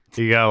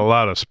You got a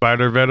lot of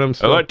spider venom.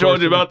 Have I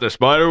told you about the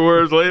spider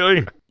wars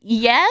lately?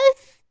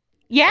 Yes?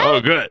 Yeah?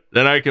 Oh, good.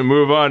 Then I can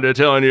move on to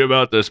telling you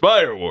about the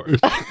spider wars.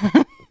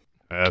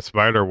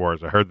 Spider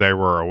wars. I heard they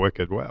were a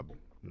wicked web.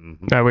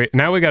 Mm-hmm.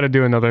 Now we got to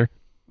do another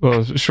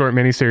little short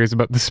miniseries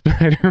about the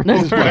spider wars.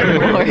 The spider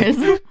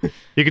wars.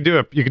 You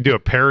could do a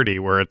parody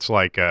where it's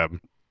like, a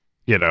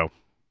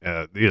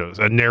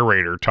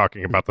narrator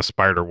talking about the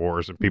spider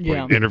wars and people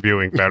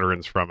interviewing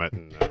veterans from it.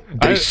 And,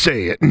 they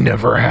say it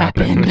never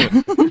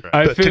happened.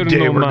 But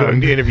today we're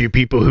going to interview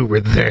people who were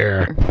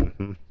there.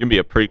 It'll be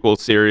a prequel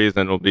series,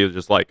 and it'll be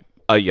just like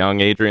a young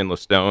Adrian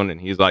Lestone,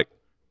 and he's like,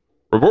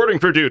 reporting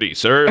for duty,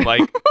 sir.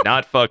 Like,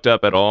 not fucked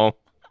up at all.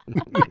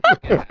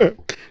 The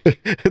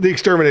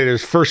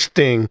Exterminators' first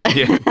sting.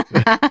 Yeah.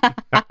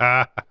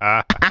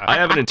 I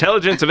have an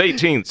intelligence of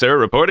 18, sir,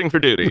 reporting for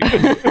duty.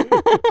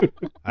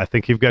 I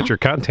think you've got your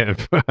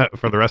content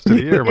for the rest of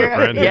the year, my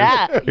friend.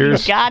 Yeah, you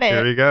got it.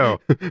 Here you go.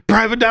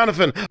 Private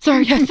Donovan. Sir,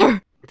 yes,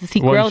 sir. Does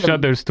he grow One them?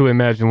 shudders to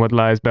imagine what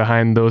lies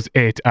behind those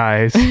 8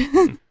 eyes.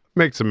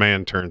 Makes a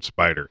man turn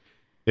spider.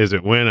 Is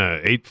it when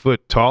a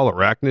 8-foot-tall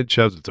arachnid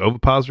shoves its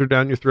ovipositor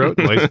down your throat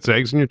and lays its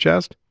eggs in your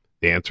chest?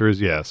 The answer is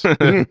yes.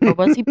 Or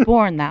was he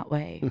born that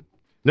way?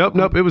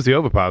 Nope. It was the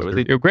ovipositor.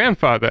 Your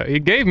grandfather, he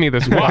gave me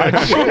this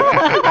watch.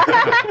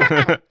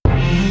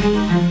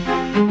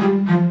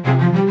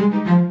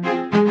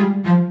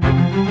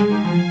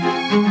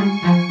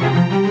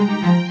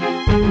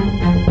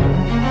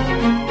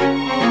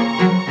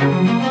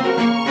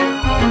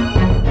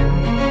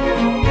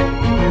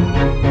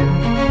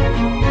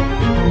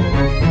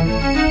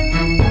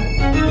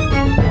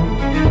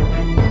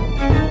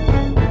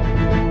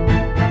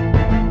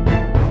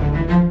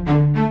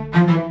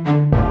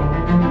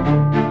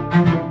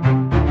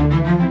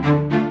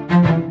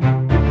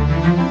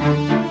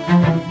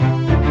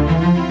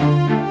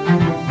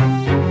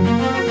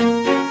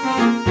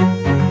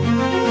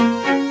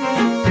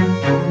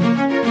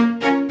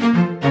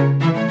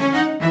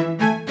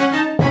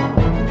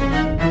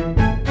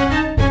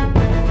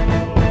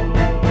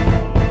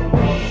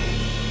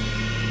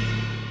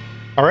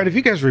 All right, if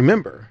you guys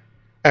remember,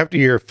 after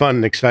your fun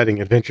and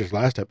exciting adventures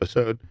last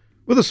episode,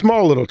 with a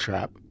small little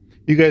trap,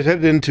 you guys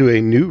headed into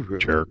a new room.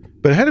 Sure.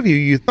 But ahead of you,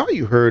 you thought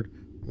you heard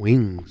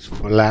wings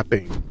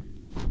flapping.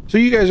 So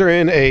you guys are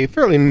in a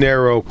fairly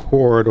narrow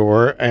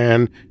corridor,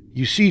 and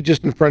you see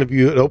just in front of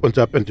you, it opens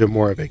up into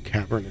more of a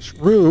cavernous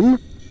room.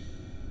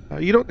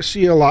 You don't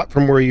see a lot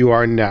from where you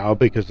are now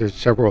because there's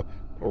several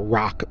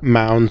rock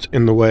mounds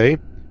in the way.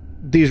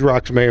 These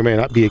rocks may or may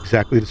not be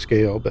exactly the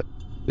scale, but...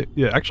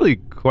 Yeah, actually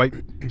quite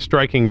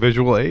striking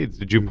visual aids.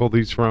 Did you pull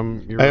these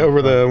from your...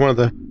 one of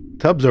the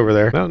tubs over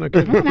there. No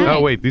kidding. Oh, nice.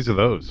 Oh, wait, these are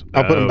those.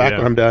 I'll put them back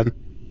when I'm done.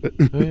 Oh,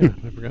 yeah,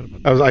 I forgot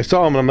about that. I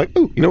saw them and I'm like,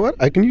 oh, you know what?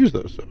 I can use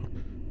those. So.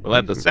 Well,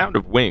 at the sound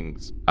of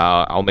wings,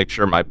 I'll make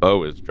sure my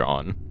bow is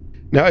drawn.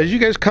 Now, as you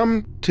guys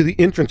come to the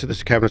entrance of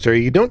this cavernous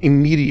area, you don't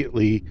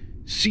immediately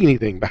see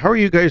anything, but how are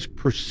you guys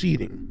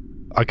proceeding?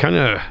 I kind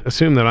of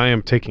assume that I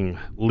am taking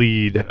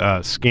lead,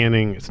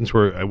 scanning, since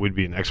I would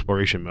be in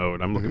exploration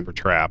mode. I'm looking for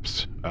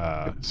traps,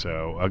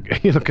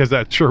 because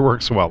that sure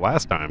works well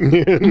last time.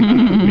 Me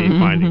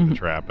finding the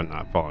trap and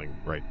not falling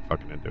right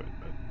fucking into it.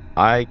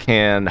 But. I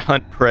can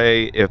hunt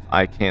prey if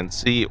I can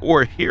see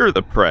or hear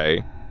the prey.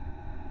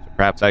 So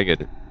perhaps I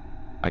could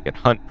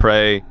hunt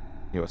prey,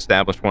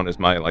 establish one as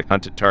my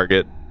hunted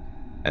target,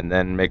 and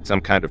then make some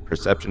kind of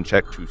perception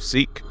check to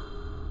seek,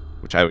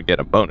 which I would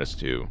get a bonus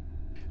to.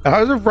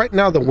 As of right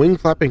now, the wing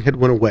flapping had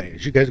went away.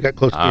 As you guys got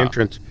close to the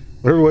entrance,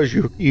 whatever it was,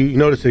 you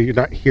notice that you're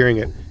not hearing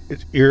it.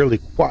 It's eerily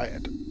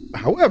quiet.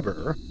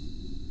 However,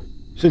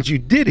 since you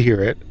did hear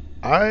it,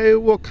 I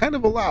will kind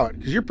of allow it,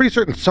 because you're pretty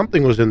certain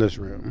something was in this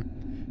room.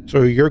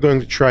 So you're going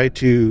to try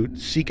to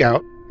seek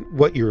out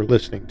what you're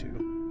listening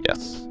to.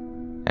 Yes.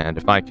 And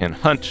if I can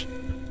hunt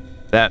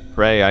that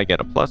prey, I get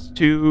a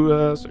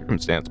 +2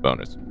 circumstance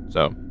bonus.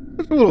 So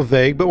it's a little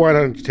vague, but why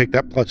don't you take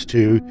that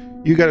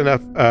 +2? You got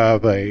enough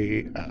of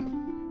a...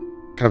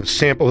 kind of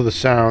sample of the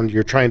sound.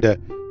 You're trying to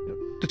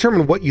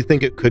determine what you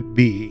think it could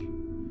be.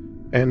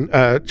 And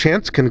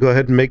Chance can go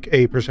ahead and make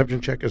a perception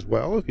check as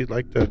well, if you'd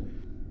like to.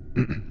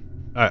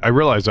 I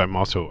realize I'm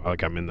also,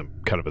 I'm in the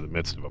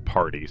midst of a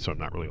party, so I'm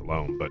not really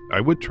alone, but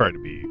I would try to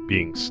be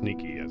being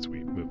sneaky as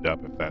we moved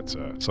up, if that's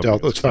something.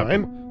 Stealth is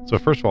fine. So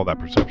first of all, that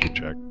perception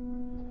check.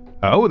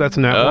 That's a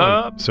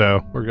nat 1.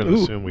 So we're going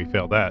to assume we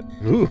failed that.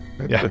 Ooh.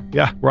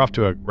 Yeah. We're off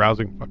to a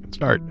rousing fucking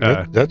start.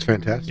 That's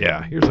fantastic.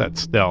 Yeah, here's that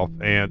stealth,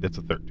 and it's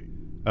a 13.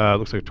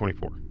 Looks like a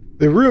 24.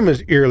 The room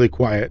is eerily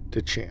quiet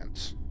to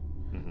Chance.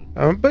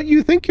 But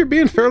you think you're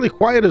being fairly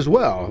quiet as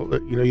well.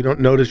 You don't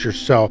notice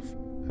yourself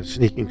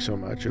sneaking so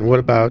much. And what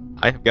about...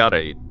 I've got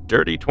a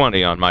dirty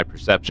 20 on my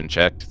perception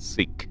check to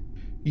seek.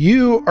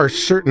 You are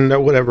certain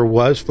that whatever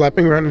was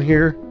flapping around in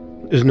here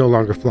is no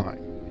longer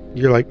flying.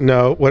 You're like,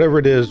 no, whatever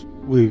it is,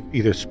 we've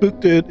either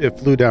spooked it, it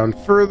flew down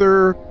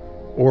further,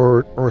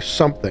 or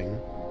something.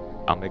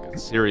 I'll make a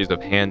series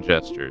of hand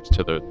gestures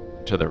to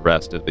the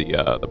rest of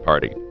the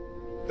party.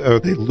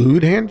 They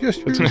lewd hand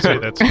gestures?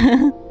 That's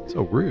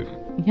so rude.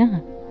 Yeah.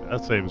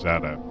 That seems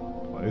out of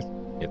place.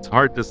 It's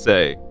hard to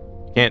say.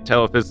 Can't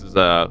tell if this is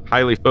a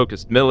highly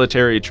focused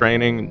military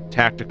training,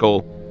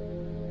 tactical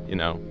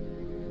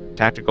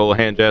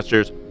hand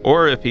gestures,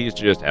 or if he's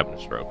just having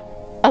a stroke.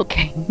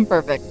 Okay,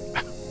 perfect.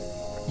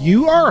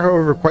 You are,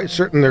 however, quite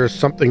certain there's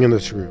something in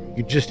this room.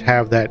 You just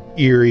have that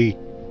eerie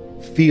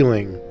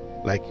feeling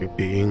like you're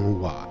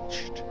being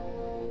watched.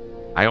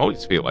 I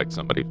always feel like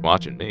somebody's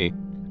watching me.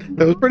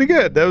 That was pretty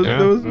good. That was A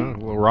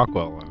little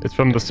Rockwell. It's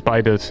from the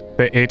spiders.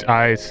 They 8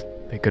 eyes.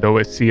 They could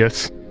always see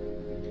us.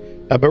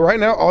 But right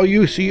now, all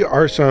you see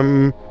are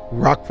some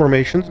rock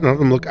formations. None of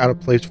them look out of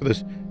place for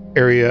this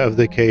area of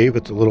the cave.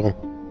 It's a little,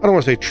 I don't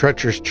want to say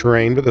treacherous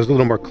terrain, but there's a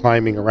little more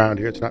climbing around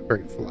here. It's not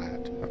very flat.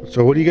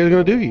 So what are you guys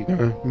going to do? You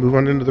going to move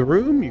on into the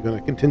room? You going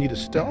to continue to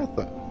stealth?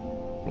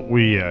 Do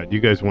you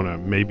guys want to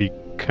maybe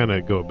kind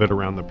of go a bit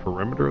around the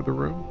perimeter of the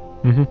room?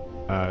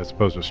 Mm-hmm. As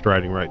opposed to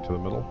striding right to the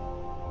middle?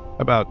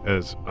 About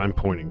as I'm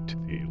pointing to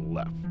the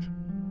left.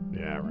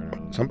 Yeah, right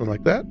around. Something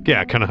like that?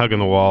 Yeah, kind of hugging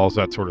the walls,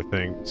 that sort of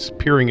thing. Just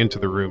peering into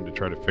the room to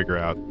try to figure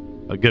out,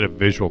 get a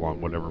visual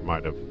on whatever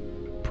might have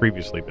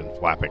previously been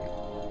flapping.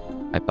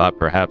 I thought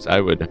perhaps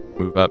I would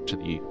move up to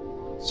the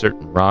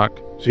certain rock,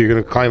 So you're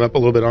going to climb up a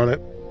little bit on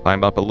it?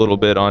 climb up a little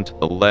bit onto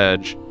the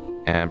ledge,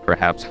 and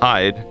perhaps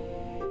hide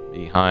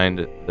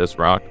behind this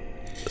rock.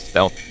 The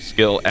stealth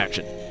skill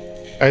action.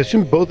 I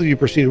assume both of you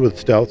proceeded with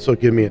stealth, so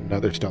give me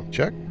another stealth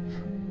check.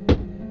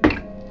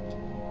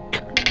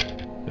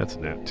 That's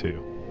nat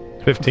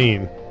 2.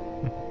 15.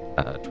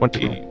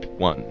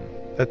 21.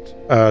 That's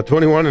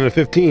 21 and a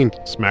 15.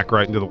 Smack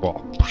right into the wall.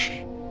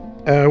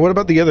 What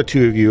about the other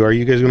two of you? Are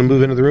you guys going to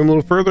move into the room a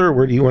little further? Or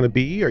where do you want to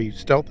be? Are you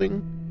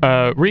stealthing?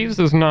 Reeves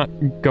is not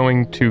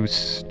going to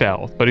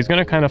stealth, but he's going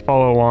to kind of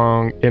follow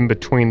along in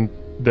between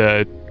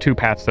the two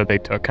paths that they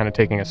took, kind of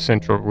taking a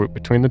central route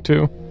between the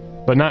two,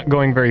 but not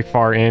going very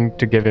far in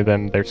to give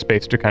them their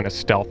space to kind of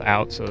stealth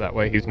out, so that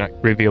way he's not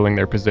revealing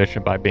their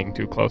position by being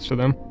too close to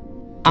them.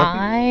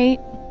 I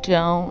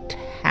don't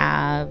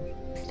have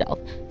stealth,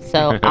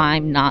 so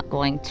I'm not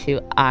going to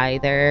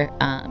either,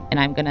 and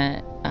I'm going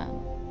to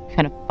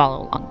kind of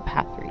follow along the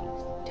path Reeves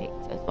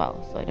takes as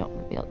well, so I don't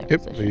reveal their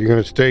Yep. So position. you're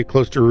going to stay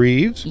close to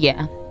Reeves.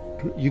 Yeah,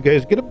 You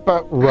guys get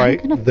about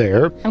right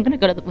there. I'm going to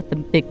go with the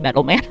big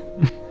metal man.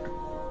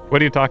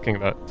 What are you talking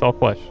about? It's all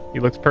flesh. He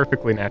looks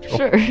perfectly natural.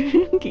 Sure.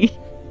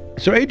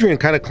 So Adrian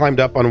kind of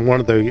climbed up on one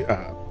of the,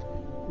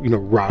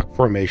 rock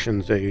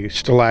formations, a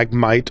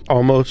stalagmite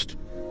almost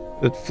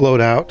that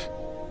flowed out.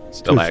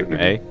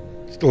 Stalagmite.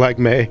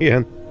 Stalagmite,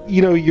 and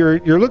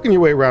you're looking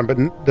your way around, but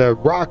the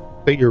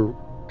rock that you're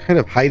kind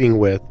of hiding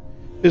with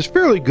is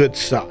fairly good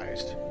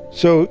sized.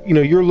 So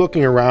you're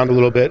looking around a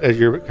little bit as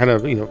you're kind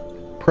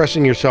of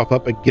pressing yourself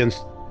up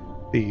against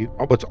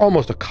what's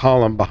almost a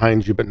column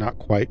behind you, but not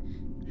quite.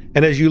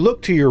 And as you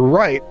look to your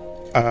right,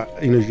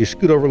 as you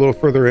scoot over a little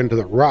further into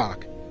the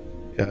rock,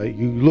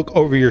 you look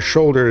over your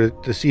shoulder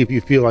to see if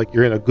you feel like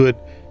you're in a good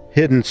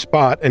hidden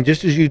spot. And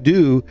just as you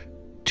do,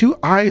 two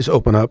eyes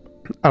open up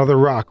out of the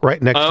rock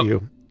right next to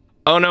you.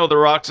 Oh no, the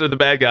rocks are the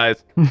bad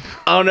guys.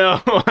 Oh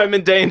no, I'm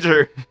in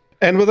danger.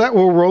 And with that,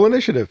 we'll roll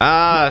initiative.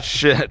 Ah,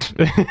 shit.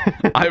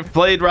 I've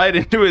played right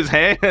into his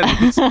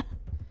hands.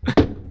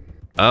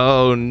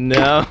 Oh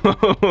no.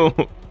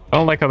 I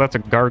don't like how that's a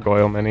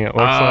gargoyle mini, it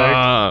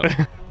looks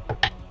like.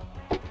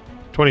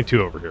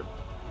 22 over here.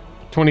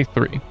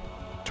 23.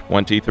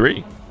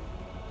 23.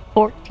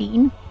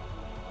 14.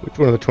 Which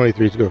one of the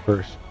 23s go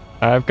first?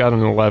 I've got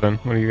an 11.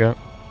 What do you got?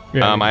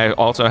 Yeah, I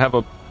also have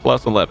a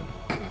plus 11.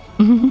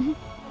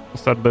 I'll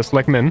start this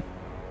like men.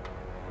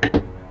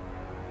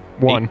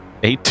 1.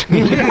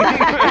 18.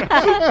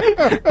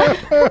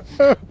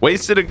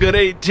 Wasted a good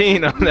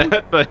 18 on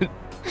that, but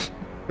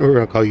We're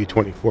going to call you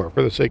 24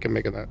 for the sake of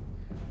making that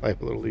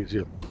life a little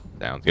easier.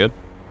 sounds good.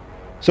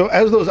 So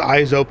as those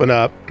eyes open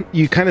up,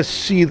 you kind of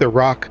see the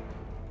rock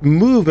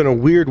move in a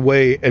weird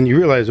way, and you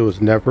realize it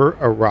was never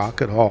a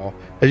rock at all.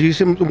 As you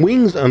see some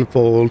wings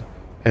unfold,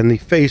 and the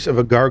face of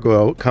a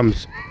gargoyle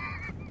comes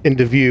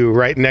into view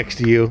right next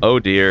to you. Oh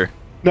dear.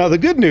 Now, the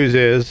good news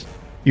is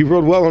you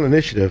rolled well on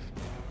initiative,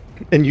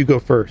 and you go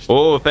first.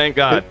 Oh, thank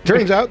God. It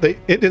turns out that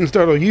it didn't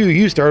startle you,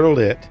 you startled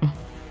it.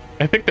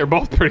 I think they're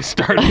both pretty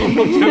startled,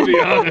 to be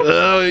honest.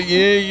 Oh,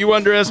 yeah, you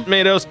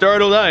underestimate how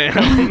startled I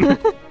am.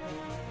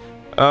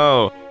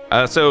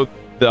 So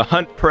the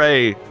hunt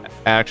prey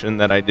action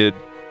that I did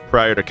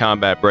prior to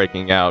combat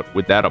breaking out,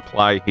 would that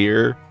apply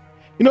here?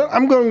 You know,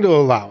 I'm going to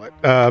allow it,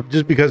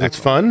 just because it's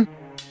fun.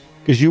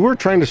 Because you were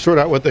trying to sort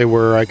out what they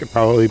were, I could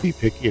probably be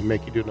picky and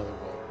make you do another roll.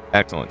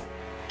 Excellent.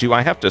 Do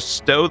I have to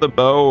stow the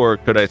bow, or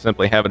could I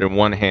simply have it in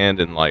one hand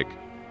and like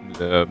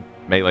the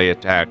melee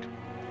attack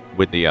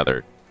with the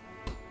other?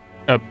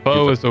 A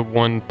bow is a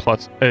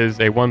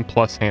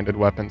 1+ handed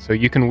weapon, so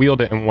you can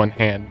wield it in one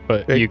hand,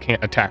 but Okay. you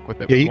can't attack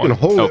with it. Yeah, with you one. can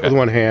hold it Okay. with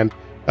one hand.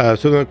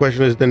 So then the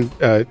question is, then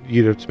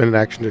you'd spend an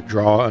action to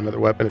draw another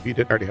weapon if you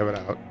didn't already have it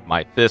out.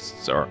 My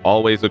fists are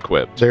always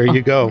equipped. There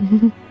you go.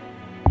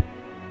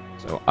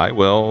 So I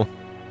will.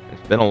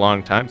 It's been a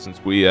long time since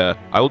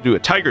I will do a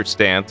tiger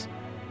stance.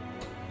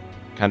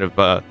 Kind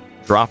of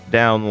drop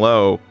down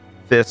low,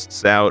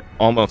 fists out,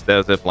 almost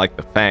as if like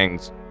the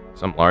fangs of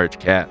some large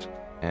cat.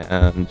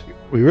 And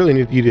We really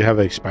need you to have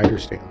a spider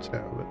stance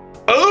now. But...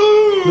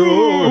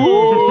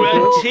 oh,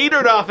 that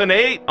teetered off an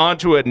 8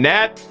 onto a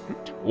nat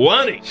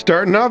 20.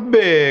 Starting off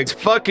big. Let's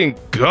fucking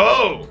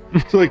go.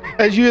 So like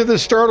as you have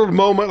this startled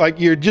moment, like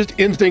your just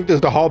instinct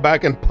is to haul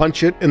back and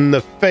punch it in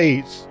the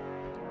face.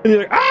 And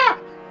you're like, ah!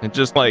 And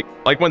just like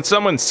when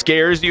someone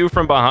scares you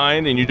from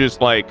behind and you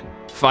just like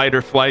fight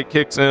or flight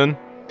kicks in.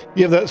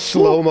 You have that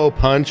slow-mo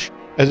punch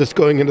as it's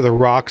going into the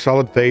rock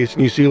solid face,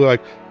 and you see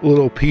like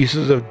little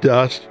pieces of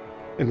dust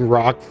and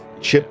rock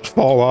chips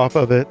fall off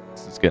of it.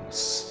 This is gonna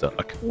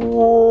suck.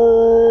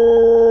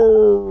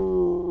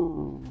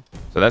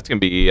 So that's gonna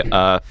be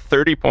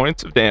 30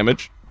 points of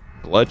damage,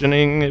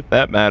 bludgeoning if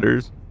that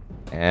matters,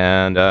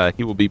 and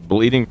he will be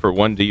bleeding for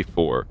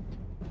 1d4.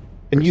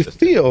 And you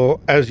feel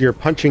as you're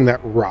punching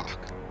that rock,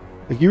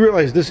 like you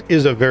realize this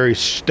is a very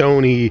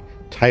stony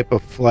type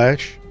of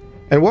flesh.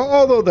 And while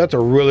although that's a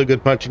really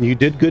good punch and you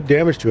did good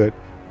damage to it,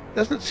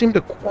 doesn't seem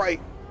to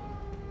quite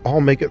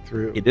all make it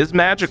through. It is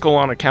magical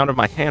on account of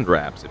my hand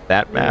wraps, if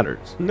that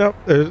matters. No,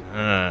 there's,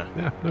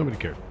 Yeah, nobody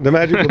cares. the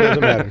magical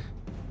doesn't matter.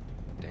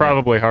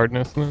 Probably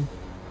hardness then.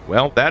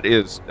 Well, that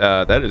is 2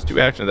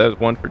 actions. That is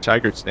 1 for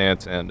Tiger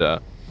Stance and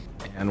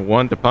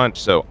 1 to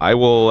punch. So I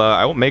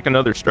will make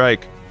another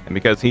strike, and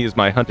because he is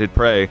my hunted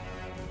prey,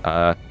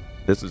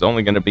 this is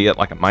only going to be at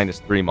like a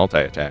 -3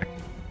 multi-attack.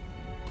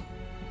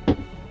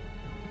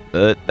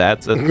 But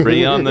that's a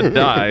 3 on the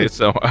die,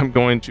 so I'm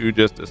going to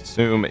just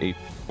assume a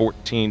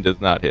 14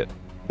 does not hit.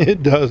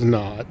 It does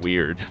not.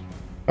 Weird.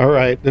 All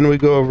right, then we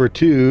go over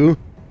to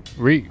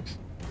Reeves,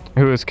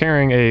 who is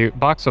carrying a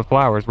box of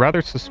flowers,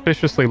 rather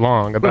suspiciously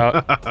long,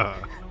 about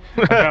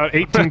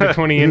 18 to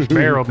 20 inch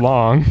barreled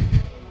long.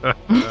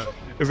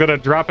 He's gonna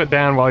drop it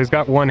down while he's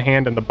got one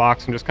hand in the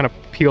box and just kind of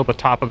peel the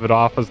top of it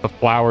off as the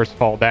flowers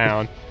fall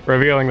down,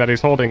 revealing that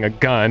he's holding a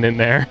gun in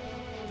there.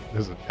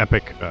 There's an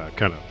epic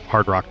kind of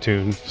hard rock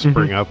tune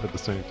spring up at the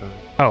same time.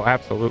 Oh,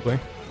 absolutely.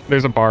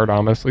 There's a bard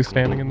honestly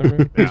standing in the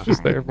room. Yeah. He's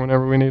just there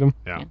whenever we need him.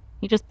 Yeah.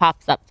 He just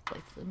pops up to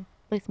play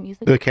some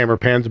music. the camera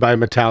pans by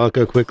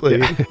Metallica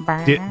quickly.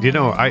 Do you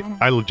know,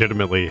 I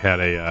legitimately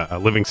had a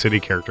Living City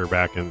character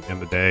back in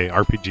the day,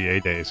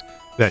 RPGA days,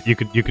 that you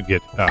could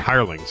get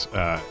hirelings,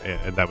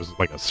 and that was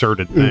like a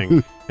certed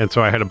thing. And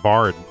so I had a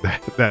bard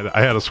that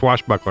I had a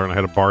swashbuckler, and I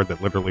had a bard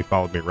that literally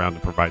followed me around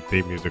to provide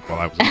theme music while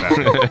I was in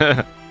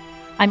battle.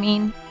 I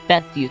mean,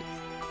 best use.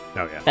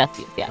 Oh yeah, Best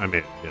use, yeah. I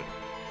mean, yeah.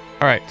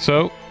 All right,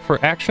 so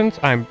for actions,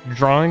 I'm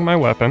drawing my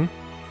weapon.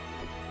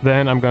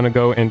 Then I'm going to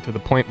go into the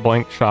point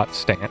blank shot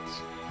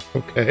stance.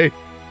 Okay.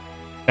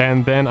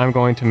 And then I'm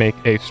going to make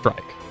a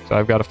strike. So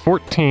I've got a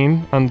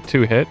 14 on the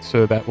 2 hit,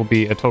 so that will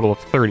be a total of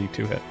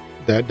 32 hit.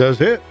 That does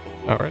hit.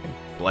 Alrighty.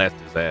 Blast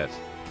his ass.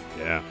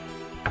 Yeah.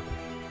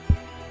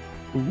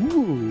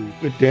 Ooh,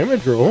 good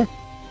damage roll.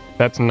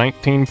 That's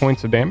 19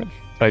 points of damage.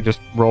 I just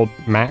rolled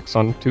max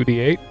on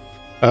 2d8.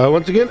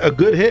 Once again, a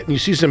good hit, and you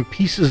see some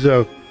pieces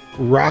of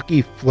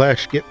rocky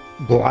flesh get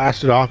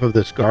blasted off of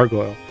this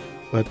gargoyle.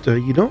 But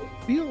you don't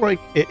feel like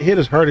it hit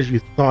as hard as you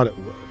thought it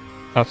would.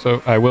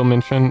 Also, I will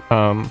mention,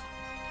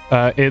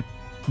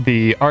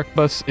 the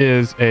arquebus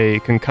is a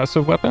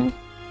concussive weapon.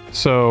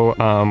 So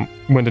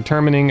when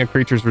determining a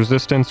creature's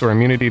resistance or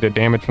immunity to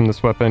damage from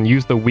this weapon,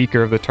 use the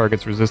weaker of the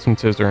target's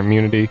resistances or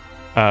immunity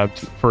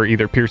for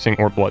either piercing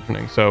or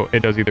bludgeoning. So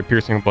it does either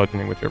piercing or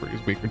bludgeoning, whichever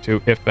is weaker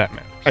to, if that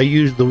matters. I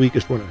used the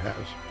weakest one it has.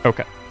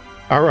 Okay.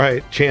 All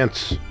right,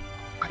 Chance.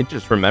 I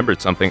just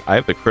remembered something. I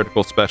have the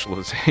critical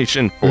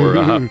specialization for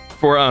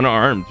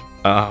unarmed.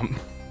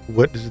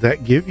 What does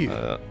that give you?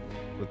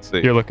 Let's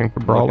see. You're looking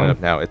for I'm looking brawling.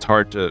 up now. It's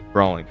hard to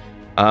brawling.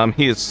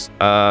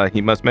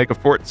 He must make a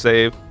fort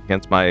save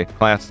against my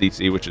class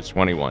DC, which is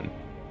 21.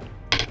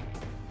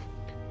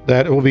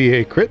 That will be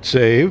a crit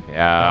save.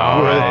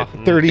 Yeah.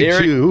 With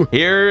 32.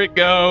 Here it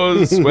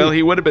goes. Well,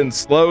 he would have been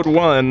slowed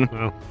 1,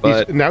 Well,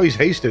 but Now he's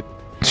hasted.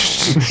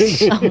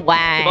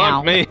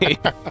 Wow. fuck me.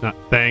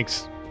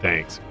 thanks.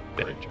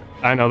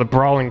 I know, the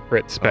brawling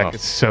crit spec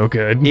is so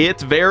good.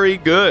 It's very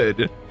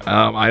good.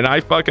 And I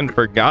fucking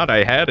forgot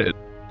I had it.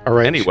 All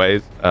right.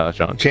 Anyways,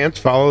 Sean. Chance,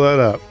 follow that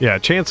up. Yeah,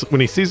 Chance,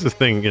 when he sees this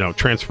thing,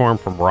 transform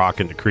from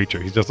rock into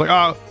creature, he's just like,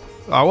 oh,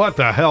 what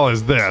the hell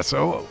is this?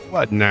 Oh,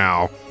 what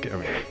now? Give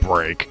me a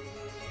break.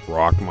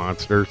 Rock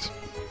monsters.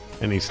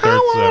 And he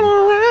starts...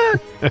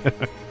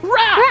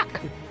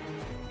 Rock!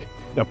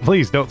 No,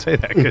 please don't say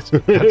that, because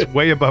that's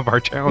way above our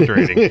challenge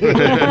rating.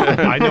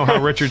 I know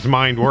how Richard's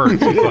mind works.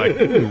 He's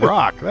like,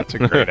 rock, that's a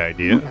great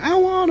idea. I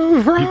want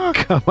a rock.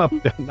 Come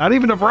up, not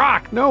even a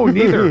rock. No,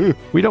 neither.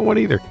 We don't want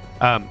either.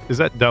 Is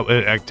that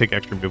double? I take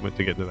extra movement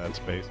to get into that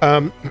space.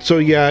 So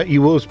yeah,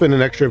 you will spend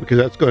an extra because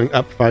that's going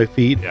up 5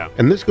 feet. Yeah.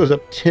 And this goes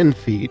up 10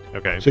 feet.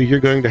 Okay. So you're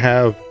going to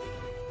have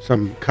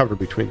some cover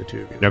between the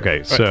two of you.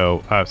 Okay.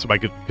 So,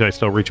 can I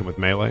still reach him with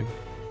melee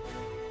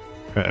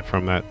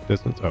from that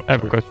distance? Oh, I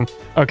have a question.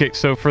 Okay,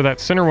 so for that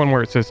center one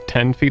where it says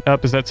 10 feet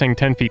up, is that saying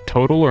 10 feet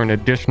total or an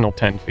additional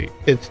 10 feet?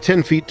 It's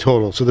 10 feet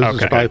total. So this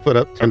is Okay. 5 foot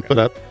up, 10 foot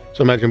up.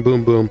 So imagine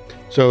boom, boom.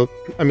 So,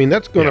 I mean,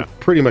 that's going to Yeah.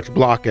 pretty much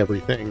block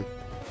everything.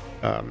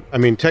 I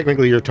mean,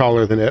 technically you're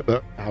taller than it,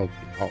 but how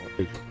tall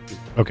is it?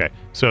 Okay,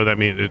 so that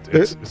means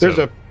it's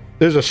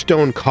There's a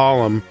stone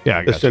column, yeah,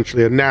 I got you.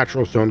 essentially a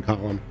natural stone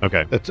column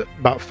Okay, that's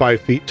about 5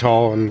 feet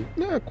tall and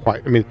not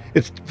quite. I mean,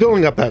 it's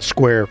filling up that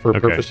square for Okay.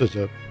 purposes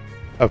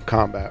of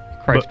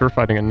combat. Christ, we're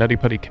fighting a nutty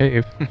putty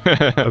cave.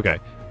 okay.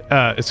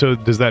 So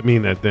does that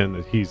mean that then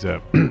that he's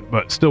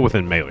but still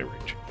within melee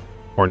range,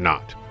 or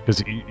not?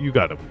 Because you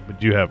got him.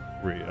 But you have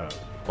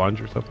lunge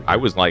or something? I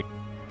was like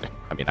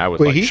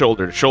Well, he-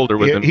 shoulder to shoulder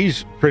with Yeah, him.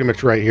 he's pretty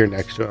much right here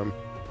next to him,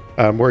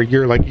 where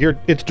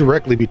it's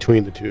directly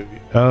between the two of you.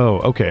 Oh,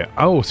 okay.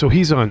 Oh, so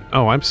he's on.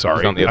 Oh, I'm sorry.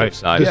 He's on the other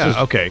side. This Yeah. is-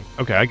 Okay.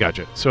 I got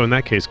you. So in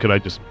that case, could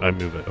I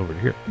move it over to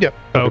here? Yep.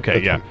 Oh, okay.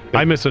 That's Yeah.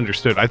 fine. I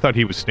misunderstood. I thought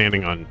he was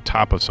standing on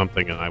top of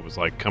something, and I was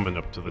like coming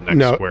up to the next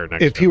No, square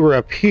next. if to he him. were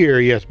up here,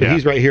 yes, but Yeah.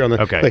 he's right here on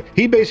the. Okay. Like,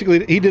 he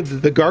did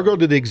the gargoyle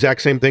did the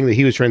exact same thing that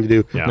he was trying to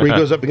do, Yeah. where he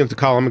goes up against the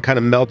column and kind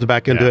of melts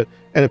back into Yeah. it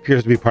and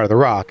appears to be part of the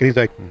rock. And he's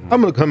like, Mhm.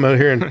 I'm going to come out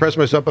here and press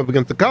myself up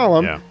against the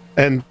column Yeah.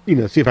 and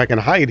see if I can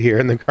hide here.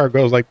 And the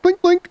gargoyle's like,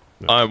 blink, blink.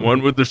 I'm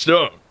one with the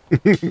stone.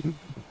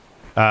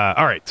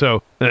 All right.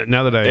 So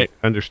now that I Hey.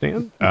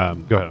 understand, go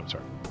ahead. I'm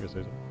sorry. You gonna say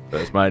something?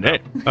 That's my name.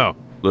 Oh,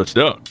 The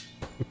stone.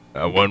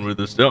 I'm one with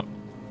the stone.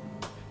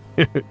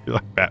 you're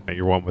like Batman.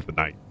 You're one with the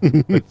knight.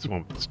 It's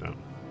one with the stone.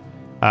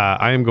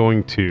 I am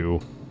going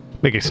to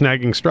make a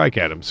snagging strike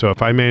at him. So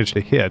if I manage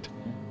to hit,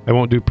 I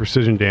won't do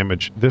precision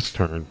damage this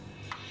turn,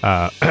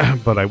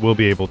 but I will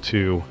be able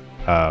to.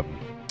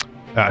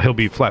 He'll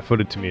be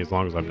flat-footed to me as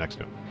long as I'm next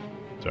to him.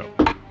 So,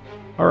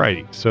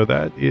 alrighty. So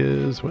that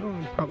is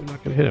I'm probably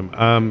not going to hit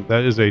him.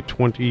 That is a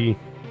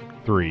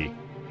 23.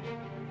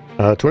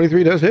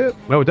 23 does hit.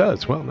 Oh, it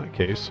does. Well, in that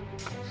case.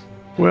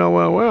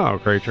 Well,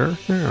 creature.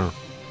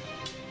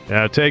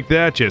 Yeah, take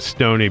that, you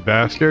stony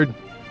bastard.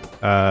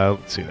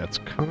 Let's see, that's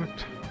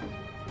cocked.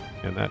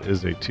 And that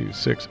is a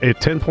 2-6.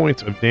 10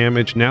 points of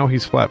damage. Now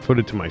he's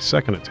flat-footed to my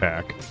second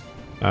attack.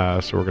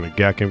 So we're going to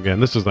gack him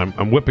again.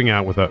 I'm whipping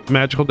out with a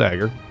magical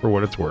dagger, for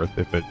what it's worth,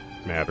 if it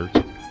matters.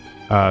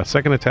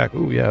 Second attack,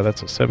 ooh, yeah,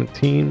 that's a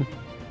 17.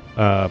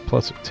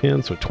 Plus a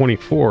 10, so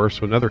 24.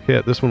 So another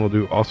hit. This one will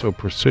do also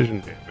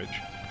precision damage.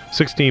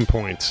 16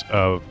 points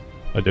of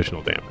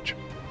additional damage.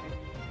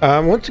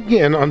 Once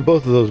again, on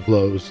both of those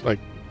blows, like,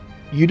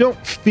 you don't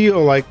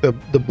feel like the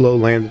blow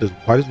landed as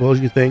quite as well as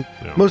you think.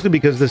 No. Mostly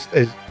because this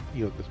is,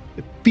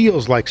 it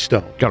feels like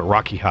stone. Got a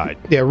rocky hide.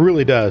 Yeah, it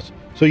really does.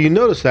 So you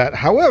notice that.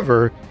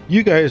 However,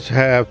 you guys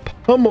have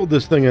pummeled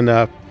this thing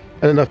enough,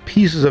 and enough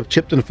pieces have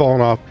chipped and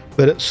fallen off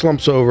that it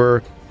slumps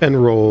over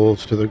and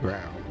rolls to the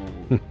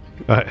ground.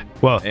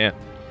 Well, Man.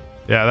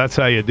 yeah, that's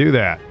how you do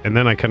that. And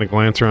then I kind of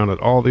glance around at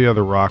all the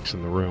other rocks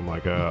in the room,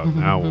 like, oh,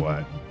 now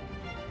what?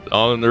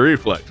 All in the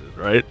reflexes,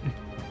 right?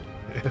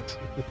 It's-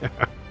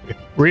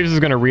 Reeves is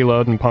going to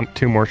reload and pump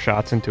 2 more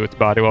shots into its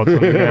body while it's on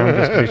the ground,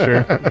 just to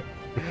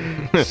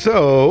be sure.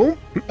 So,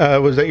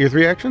 was that your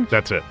 3 actions?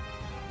 That's it.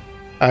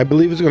 I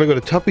believe it's going to go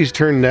to Tuppy's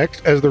turn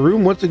next, as the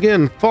room once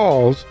again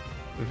falls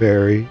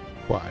very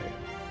quiet.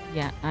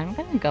 Yeah, I'm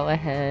gonna go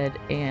ahead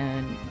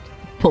and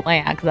pull my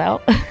axe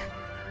out.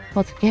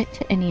 Well, to get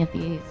to any of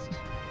these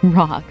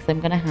rocks, I'm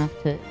gonna have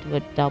to do a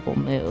double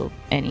move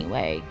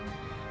anyway.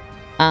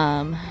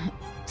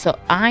 So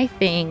I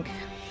think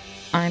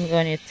I'm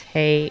going to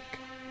take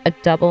a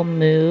double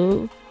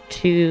move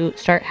to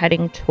start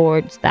heading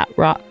towards that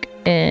rock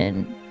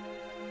in,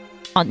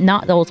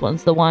 not those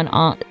ones, the one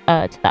on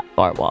to that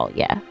far wall.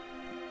 Yeah,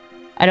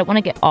 I don't want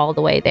to get all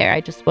the way there.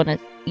 I just want to,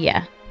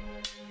 yeah,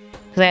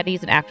 because I had to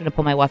use an action to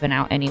pull my weapon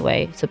out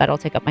anyway, so that'll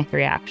take up my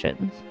 3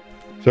 actions.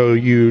 So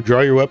you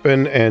draw your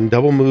weapon and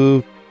double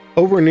move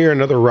over near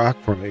another rock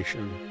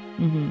formation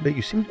Hmm. that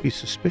you seem to be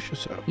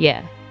suspicious of.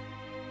 Yeah.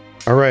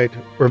 All right,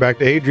 we're back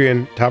to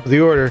Adrian, top of the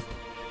order.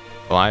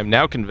 Well, I'm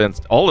now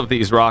convinced all of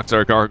these rocks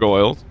are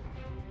gargoyles.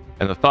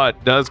 And the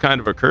thought does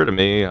kind of occur to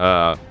me,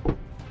 none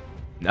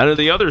of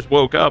the others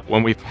woke up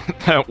when we fought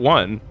that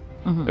one.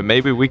 Mhm. But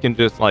maybe we can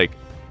just, like,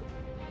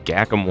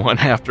 gack them one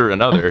after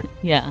another.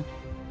 Yeah.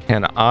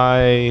 Can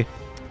I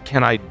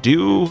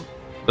do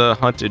the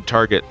hunted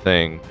target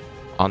thing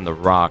on the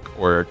rock,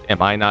 or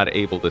am I not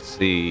able to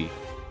see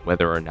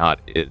whether or not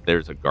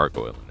there's a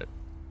gargoyle in it?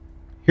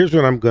 Here's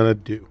what I'm going to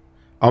do.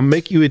 I'll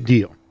make you a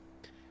deal.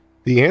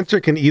 The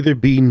answer can either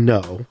be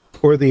no,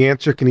 or the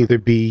answer can either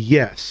be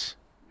yes.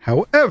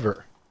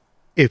 However,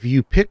 if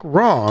you pick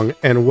wrong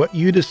and what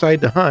you decide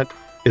to hunt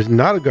is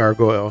not a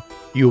gargoyle,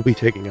 you will be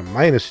taking a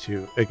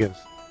 -2 against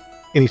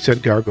any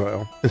said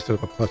gargoyle instead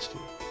of a +2.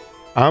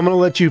 I'm going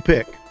to let you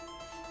pick.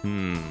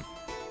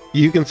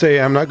 You can say,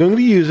 I'm not going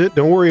to use it.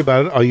 Don't worry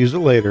about it. I'll use it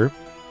later.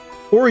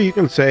 Or you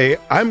can say,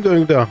 I'm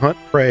going to hunt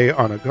prey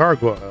on a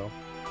gargoyle,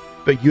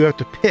 but you have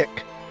to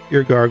pick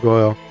your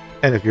gargoyle.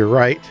 And if you're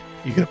right,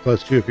 you get a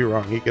 +2. If you're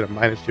wrong, you get a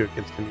 -2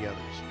 against any others.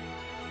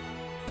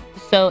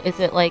 So is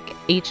it like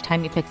each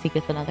time he picks, he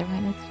gets another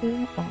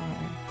 -2? Or...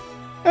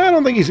 I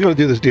don't think he's going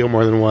to do this deal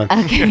more than once.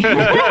 Okay.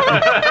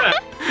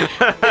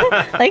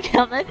 Like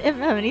how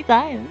many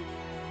times?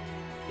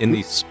 in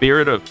the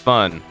spirit of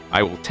fun,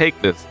 I will take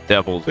this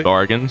devil's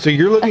bargain. So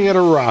you're looking at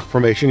a rock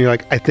formation. You're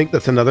like, I think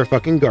that's another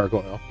fucking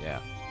gargoyle. Yeah.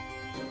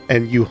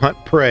 And you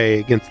hunt prey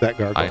against that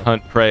gargoyle. I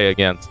hunt prey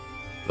against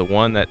the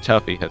one that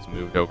Tuffy has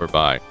moved over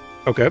by.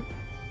 Okay.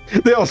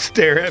 They all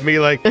stare at me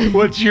like,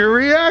 what's your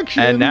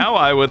reaction? And now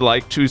I would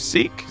like to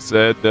seek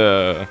said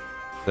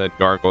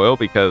gargoyle,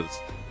 because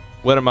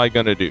what am I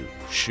going to do?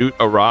 Shoot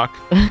a rock?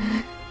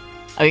 I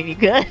mean, you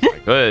could. I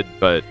could,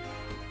 but...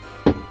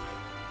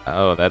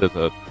 Oh, that is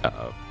a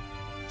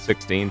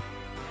 16.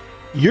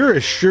 You're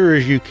as sure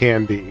as you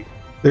can be.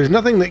 There's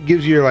nothing that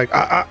gives you like,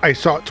 I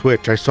saw it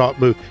twitch, I saw it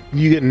move.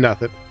 You get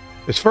nothing.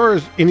 As far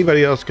as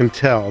anybody else can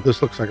tell,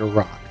 this looks like a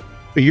rock.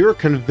 But you're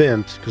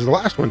convinced, because the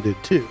last one did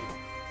too,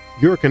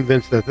 you're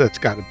convinced that that's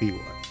got to be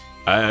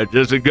one.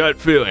 Just a gut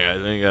feeling. I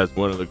think that's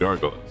one of the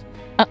gargoyles.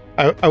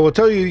 I will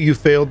tell you, you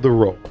failed the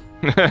roll.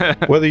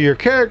 Whether your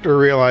character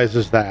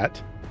realizes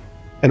that,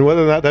 and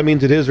whether or not that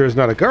means it is or is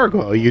not a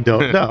gargoyle, you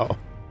don't know.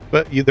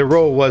 But the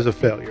roll was a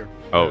failure.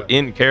 Oh,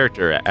 in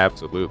character,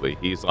 absolutely.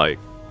 He's like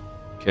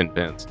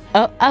convinced.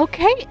 Oh,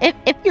 okay.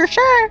 If you're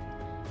sure.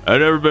 I've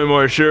never been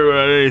more sure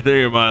about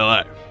anything in my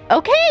life.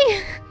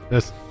 Okay.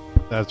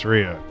 That's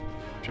Rhea.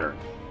 Sure.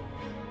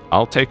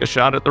 I'll take a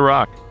shot at the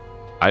rock.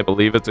 I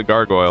believe it's a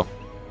gargoyle.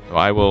 So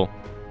I will.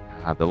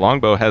 The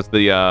longbow has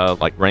the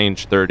like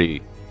range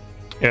 30.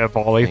 Yeah,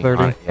 volley thing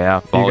 30. on it. Yeah,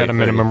 You volley got a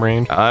minimum 30.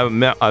 range.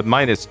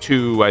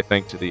 -2, I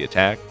think, to the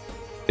attack.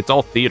 It's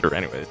all theater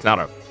anyway. It's not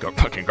a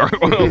fucking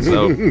gargoyle.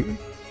 So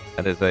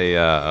that is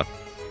a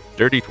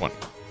dirty 20.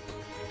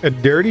 A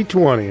dirty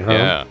 20, huh?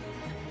 Yeah.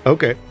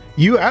 Okay.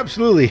 You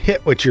absolutely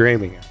hit what you're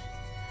aiming at.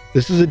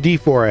 This is a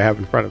D4 I have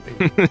in front of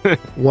me.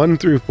 1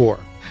 through 4.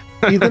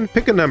 Ethan,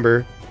 pick a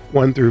number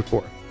 1 through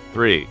 4.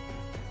 3.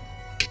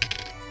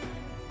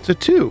 It's a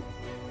 2.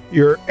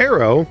 Your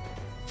arrow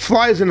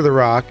flies into the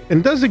rock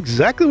and does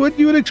exactly what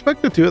you would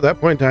expect it to at that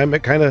point in time.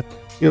 It kind of,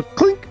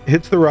 clink,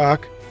 hits the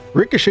rock,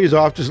 ricochets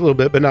off just a little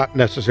bit, but not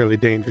necessarily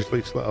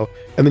dangerously slow.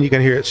 And then you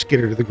can hear it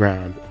skitter to the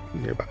ground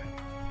nearby.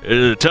 It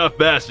is a tough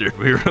bastard.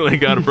 We really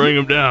got to bring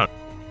him down.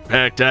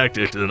 Pack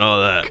tactics and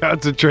all that.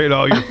 Concentrate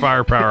all your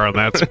firepower on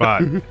that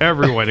spot.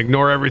 Everyone,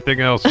 ignore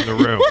everything else in the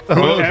room.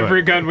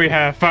 Every gun we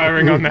have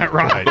firing on that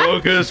rock. Right.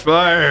 Focus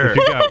fire.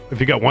 If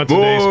you got once a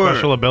day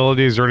special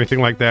abilities or anything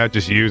like that,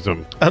 just use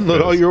them.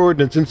 Unload all your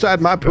ordnance inside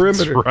my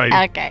perimeter. That's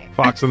right. Okay.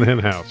 Fox in the hen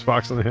house.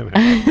 Fox in the hen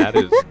house. That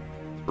is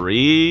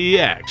 3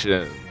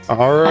 actions.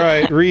 All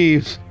right,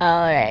 Reeves. All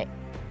right.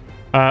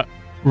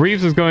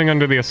 Reeves is going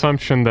under the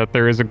assumption that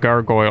there is a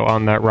gargoyle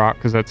on that rock,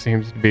 because that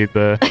seems to be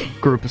the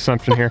group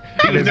assumption here.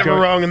 He was never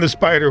wrong in the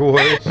Spider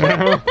Wars.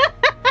 Have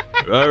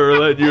I ever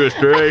led you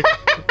astray?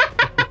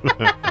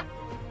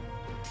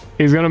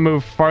 He's going to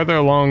move farther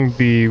along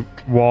the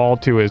wall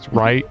to his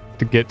right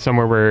to get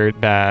somewhere where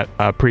that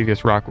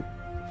previous rock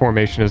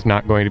formation is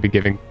not going to be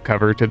giving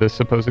cover to this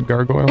supposed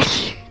gargoyle.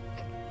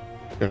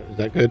 Is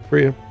that good for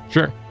you?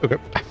 Sure. Okay.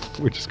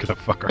 We're just gonna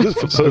fuck This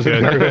is ourselves.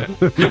 supposed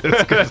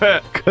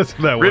Because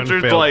of that one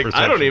Richard's failed like,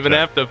 I don't perception even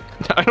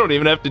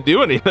check. have to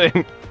do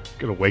anything.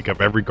 Gonna wake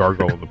up every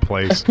gargoyle in the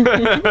place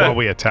while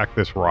we attack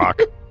this rock.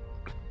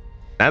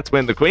 That's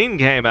when the queen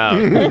came out.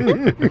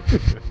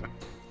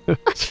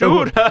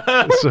 So, Shoot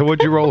her. so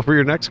what'd you roll for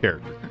your next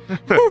character?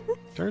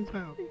 Turns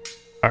out.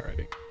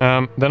 Alrighty.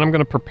 Then I'm going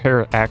to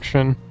prepare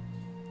action.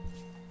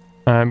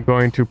 I'm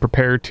going to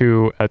prepare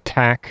to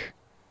attack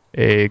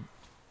a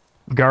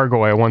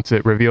gargoyle once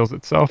it reveals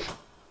itself.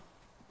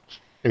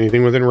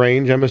 Anything within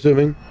range, I'm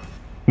assuming?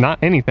 Not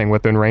anything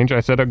within range. I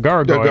said a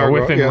gargoyle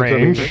within yeah,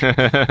 range.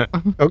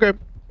 Okay.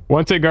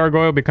 Once a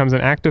gargoyle becomes an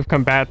active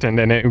combatant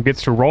and it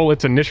gets to roll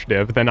its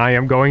initiative, then I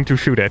am going to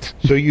shoot it.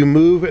 So you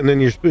move and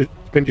then you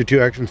spend your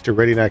 2 actions to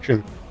ready an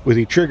action with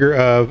the trigger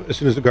of, as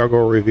soon as the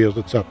gargoyle reveals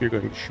itself, you're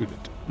going to shoot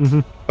it. Mm-hmm.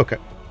 Okay.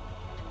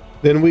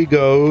 Then we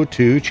go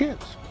to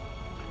Chance.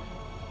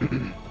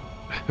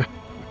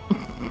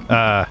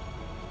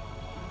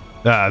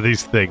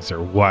 These things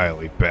are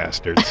wily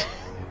bastards.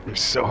 They're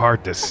so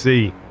hard to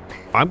see.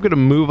 I'm gonna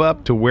move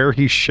up to where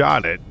he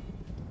shot it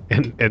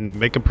and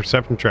make a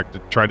perception check to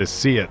try to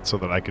see it so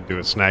that I can do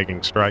a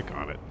snagging strike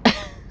on it.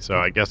 So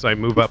I guess I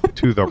move up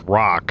to the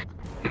rock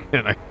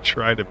and I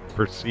try to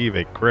perceive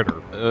a critter.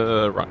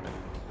 Wrong.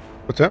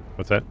 What's that?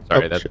 What's that?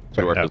 Sorry, Oh, that's shit.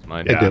 Sorry. Dwarf was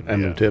mine. I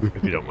moved him.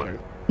 If you don't mind.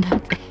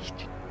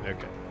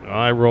 Okay. Well,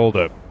 I rolled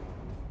well,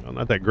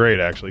 not that great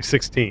actually.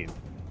 16.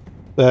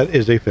 That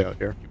is a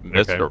failure.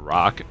 Missed Okay. a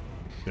rock.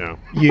 Yeah.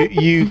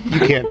 You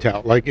can't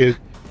tell. Like,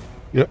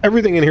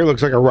 everything in here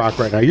looks like a rock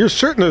right now. You're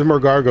certain there's more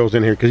gargoyles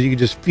in here because you can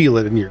just feel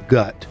it in your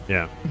gut.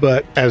 Yeah.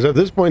 But as of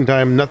this point in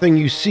time, nothing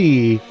you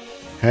see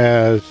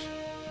has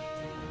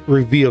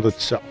revealed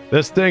itself.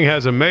 This thing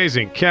has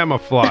amazing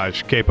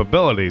camouflage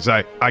capabilities.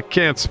 I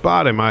can't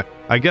spot him.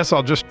 I guess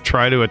I'll just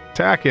try to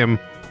attack him.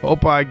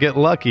 Hope I get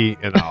lucky,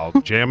 and I'll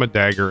jam a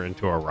dagger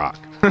into a rock.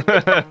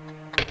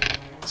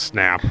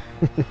 Snap.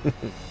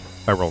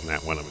 If I roll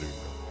that one, I'm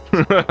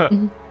gonna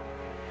be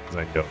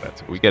because I know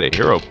that's We get a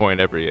hero point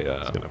every.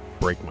 it's gonna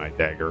break my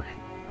dagger.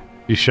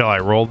 Shall I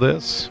roll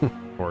this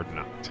or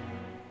not?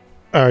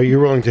 Are you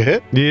willing to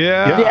hit?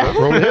 Yeah.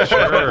 Roll to hit.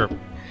 Sure.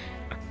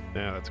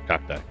 Yeah, that's a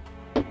cock die.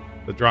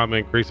 The drama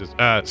increases.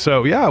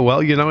 So yeah,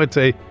 well,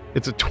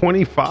 it's a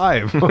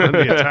 25 on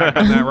the attack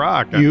on that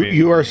rock.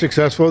 You are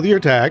successful with your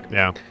attack.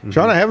 Yeah.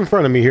 Sean, I have in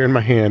front of me here in my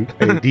hand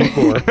a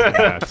D4.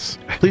 Yes.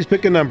 Please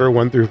pick a number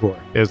 1 through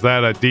 4. Is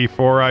that a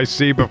D4 I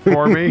see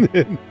before me?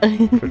 It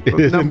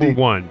is Number indeed.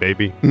 1,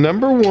 baby.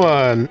 Number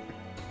 1.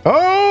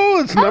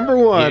 Oh, it's number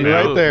 1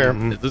 Yeah. right there.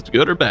 Mhm. Is this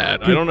good or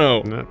bad? I don't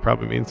know. That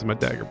probably means my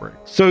dagger breaks.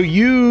 So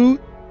you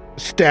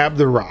stab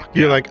the rock.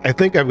 You're Yeah. like, I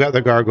think I've got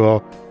the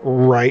gargoyle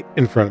right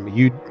in front of me.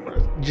 You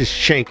just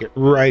shank it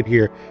right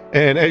here.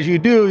 And as you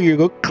do, you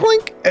go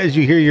clink as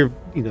you hear your,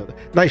 the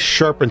nice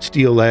sharpened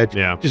steel edge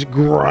Yeah. just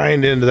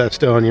grind into that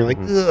stone. You're like,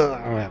 Mhm. ugh,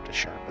 I don't have to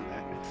sharpen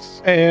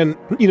that. And,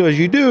 as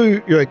you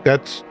do, you're like,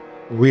 that's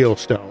real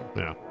stone.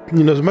 Yeah.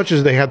 As much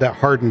as they had that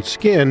hardened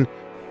skin,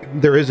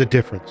 there is a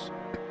difference.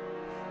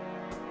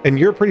 And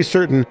you're pretty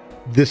certain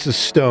this is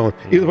stone.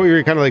 Either way,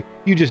 you're kind of like,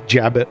 you just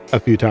jab it a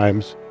few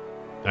times.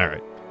 All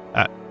right.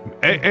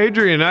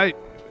 Adrian, I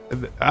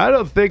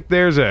don't think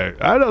there's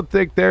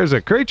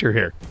a creature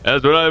here.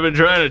 That's what I've been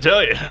trying to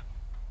tell you.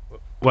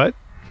 What?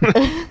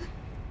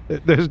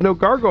 There's no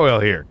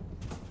gargoyle here.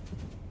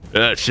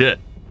 Shit.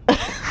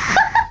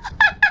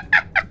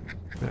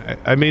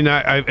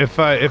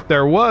 If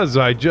there was,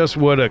 I just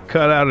would have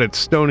cut out its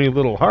stony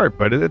little heart,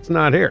 but it's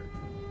not here.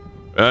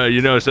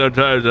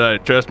 Sometimes I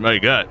trust my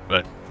gut,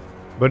 but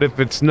But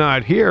if it's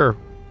not here,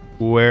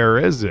 where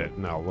is it?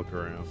 And I'll look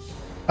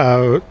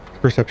around.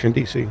 Perception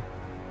DC.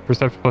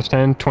 Perception plus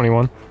 10,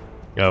 21.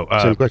 Oh,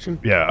 Same question?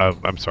 yeah.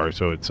 I'm sorry.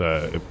 So it's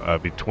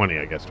be 20,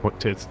 I guess.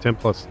 It's 10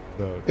 plus.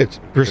 It's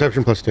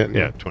perception plus 10.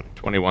 Yeah, 20.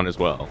 21 as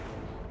well.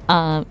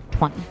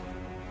 20.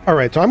 All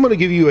right, so I'm going to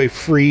give you a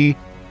free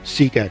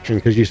seek action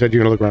because you said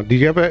you're going to look around.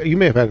 You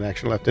may have had an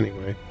action left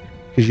anyway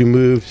because you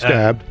moved,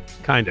 stabbed.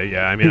 Kinda,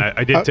 yeah. I mean,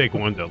 I did take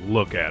one to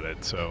look at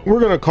it, so. We're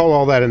going to call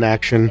all that an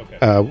action.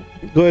 Okay.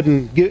 Go ahead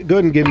and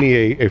give me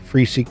a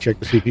free seek check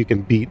to see if you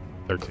can beat.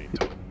 13.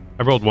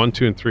 I've rolled 1,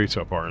 2, and 3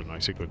 so far in my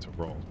sequence of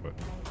rolls, but.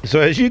 So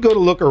as you go to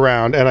look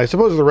around, and I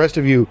suppose the rest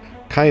of you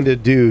kind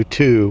of do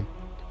too,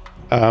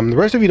 the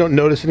rest of you don't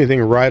notice anything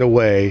right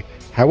away.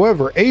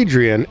 However,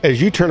 Adrian, as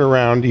you turn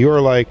around,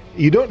 you're like,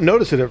 you don't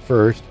notice it at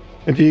first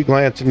until you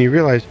glance and you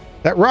realize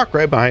that rock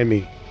right behind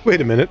me. Wait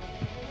a minute.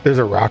 There's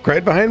a rock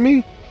right behind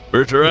me?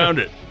 Where's around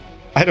it?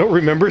 I don't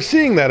remember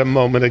seeing that a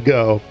moment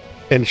ago.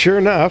 And sure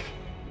enough,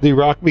 the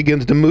rock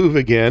begins to move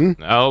again,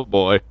 Oh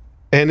boy.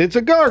 and it's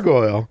a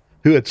gargoyle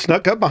who had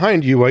snuck up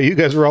behind you while you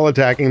guys were all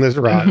attacking this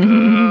rock.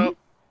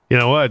 You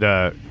know what?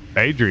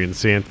 Adrian's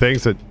seeing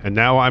things, and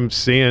now I'm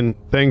seeing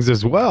things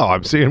as well.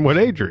 I'm seeing what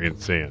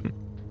Adrian's seeing.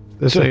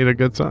 This ain't a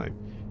good sign.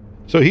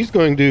 So he's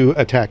going to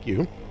attack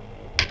you.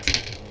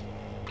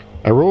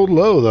 I rolled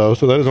low, though,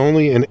 so that is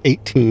only an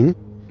 18.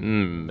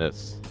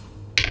 Miss.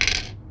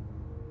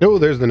 Oh,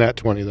 there's the nat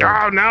 20, though.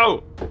 Oh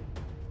no!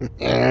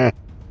 Eh.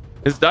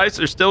 His dice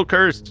are still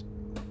cursed.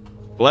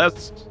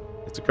 Blessed.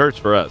 It's a curse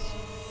for us.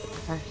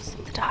 Curse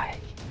the die.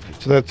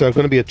 So that's going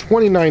to be a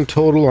 29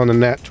 total on the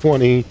nat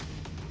 20.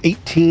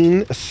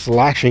 18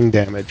 slashing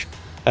damage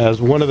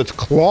as one of its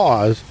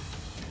claws,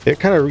 it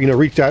kind of,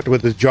 reached out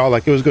with its jaw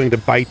like it was going to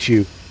bite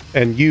you,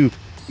 and you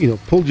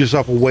pulled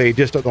yourself away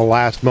just at the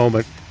last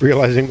moment,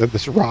 realizing that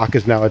this rock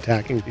is now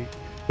attacking you.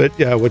 But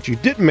what you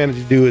didn't manage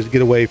to do is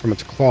get away from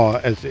its claw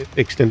as it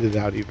extended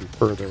out even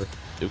further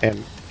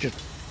and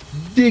just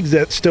digs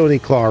that stony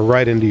claw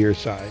right into your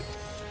side.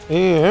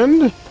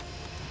 And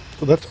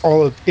so that's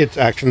all of its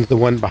actions, the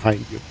one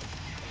behind you.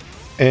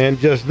 And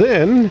just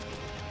then,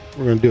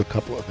 we're going to do a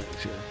couple of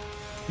things here.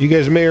 You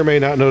guys may or may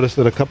not notice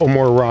that a couple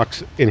more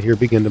rocks in here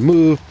begin to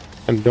move.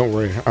 And don't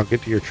worry, I'll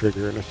get to your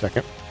trigger in a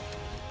second.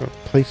 I'll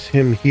place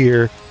him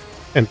here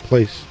and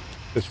place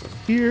this one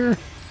here.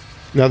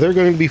 Now they're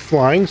going to be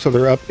flying, so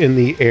they're up in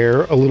the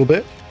air a little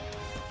bit.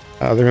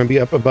 They're going to be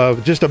up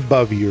above, just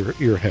above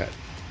your head.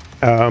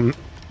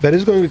 That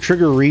is going to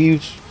trigger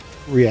Reeves'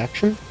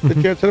 reaction that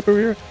you had set up over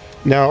here.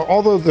 Now,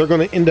 although they're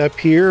going to end up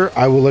here,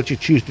 I will let you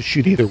choose to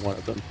shoot either one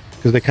of them,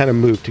 because they kind of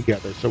move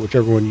together. So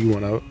whichever one you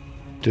want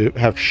to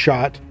have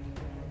shot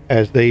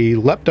as they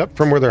leapt up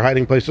from where their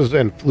hiding places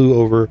and flew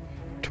over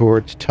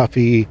towards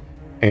Tuffy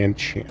and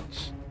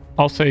Chance.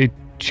 I'll say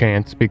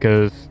Chance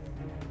because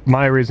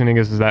my reasoning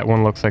is that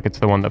one looks like it's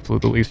the one that flew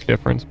the least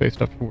difference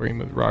based off of where you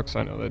moved rocks.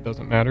 I know that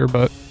doesn't matter,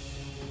 but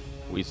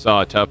We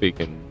saw Tuffy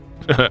can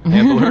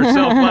handle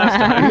herself last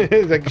time.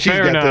 It's like, she's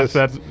fair got enough.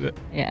 this.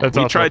 Yeah. That's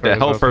We also tried fair to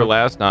help enough. her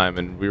last time,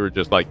 and we were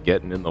just like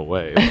getting in the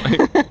way.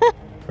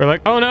 We're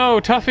like, oh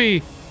no,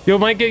 Tuffy, you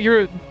might get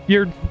your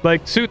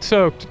like suit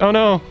soaked. Oh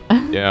no.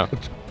 Yeah.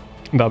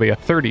 That'll be a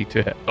 30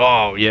 to hit.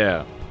 Oh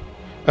yeah.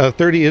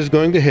 30 is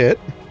going to hit.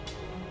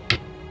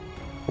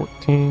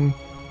 14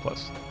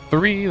 plus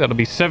 3, that'll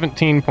be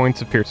 17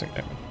 points of piercing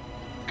damage.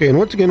 Okay, and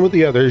once again with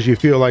the others, you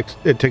feel like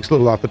it takes a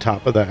little off the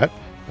top of that,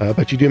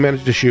 but you do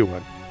manage to shoot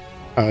one.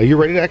 Your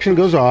ready to action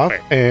goes off,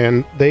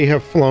 and they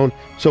have flown.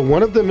 So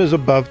one of them is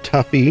above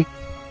Tuffy.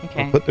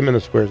 Okay. I'll put them in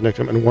the squares next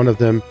to them, and one of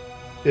them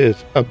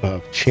is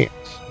above Chance.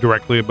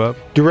 Directly above?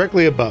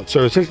 Directly above.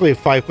 So essentially a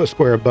 5-foot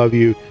square above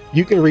you.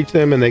 You can reach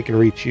them and they can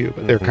reach you,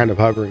 but they're kind of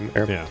hovering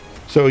there. Yeah.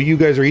 So you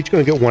guys are each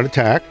going to get 1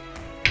 attack.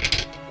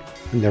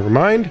 Never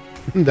mind.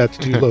 That's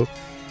too low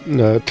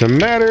to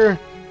matter.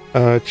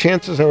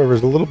 Chances, however,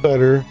 is a little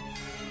better.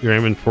 You're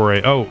aiming for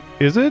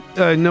is it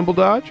nimble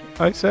dodge,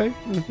 I say?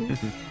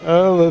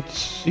 Let's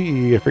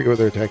see. I forget what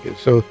their attack is.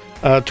 So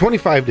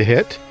 25 to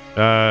hit.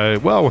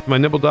 Well, with my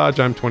nimble dodge,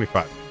 I'm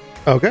 25.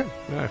 Okay.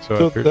 Yeah, so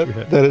you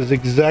hit. that is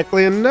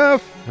exactly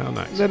enough. How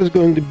nice. That is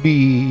going to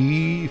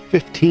be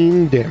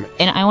 15 damage.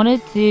 And I want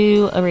to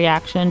do a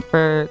reaction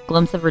for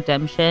Glimpse of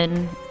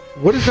Redemption.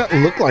 What does that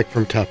look like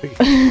from Tuffy?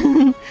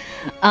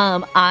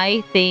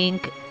 I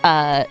think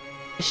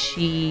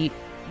she,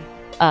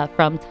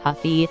 from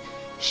Tuffy,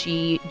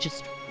 she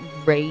just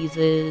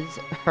raises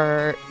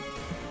her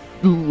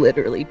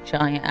literally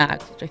giant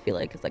axe, which I feel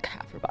like is like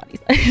half her body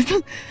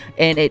size,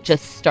 and it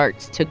just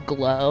starts to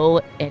glow,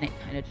 and it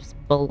kind of just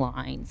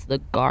blinds the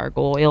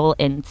gargoyle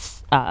and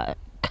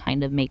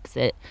kind of makes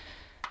it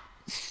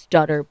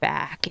stutter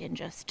back and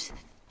just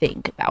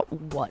think about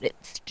what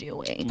it's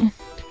doing.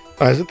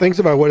 As it thinks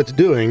about what it's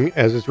doing,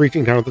 as it's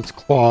reaching down with its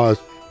claws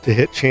to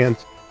hit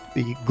Chance,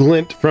 the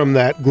glint from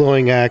that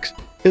glowing axe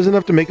is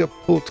enough to make it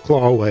pull its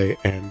claw away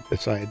and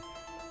decide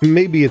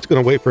maybe it's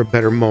going to wait for a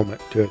better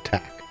moment to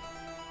attack.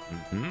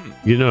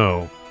 You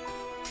know,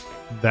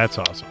 that's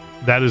awesome.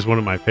 That is one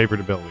of my favorite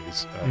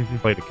abilities.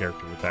 Played a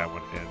character with that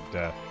one,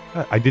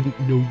 and I didn't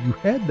know you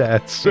had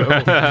that. So,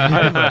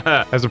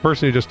 as a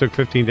person who just took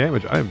 15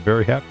 damage, I am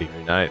very happy.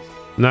 Very nice.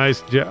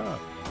 Nice job,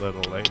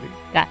 little lady.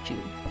 Got you.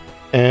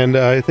 And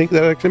I think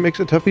that actually makes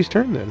it Tuffy's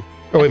turn then.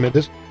 Oh, wait a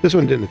minute. This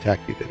one didn't attack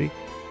you, did he?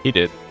 He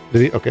did.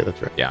 Did he? Okay,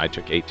 that's right. Yeah, I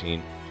took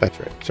 18. That's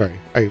right. Sorry,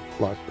 I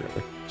lost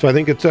forever. So I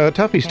think it's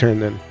Tuffy's turn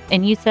then.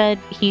 And you said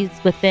he's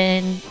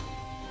within.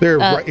 They're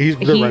right. They're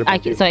right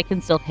above you. So I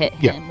can still hit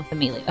him with a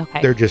melee.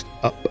 Okay. They're just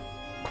up.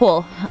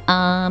 Cool.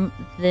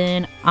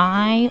 Then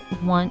I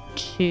want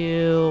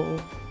to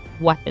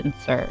weapon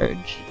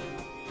surge,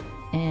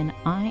 and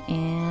I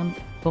am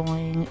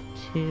going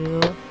to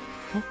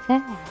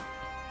attack.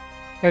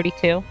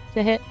 32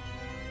 to hit.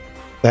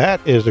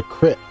 That is a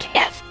crit.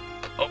 Yes.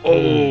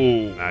 Oh,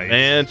 nice.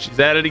 Man, she's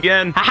at it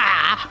again.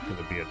 Ha It's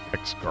going to be an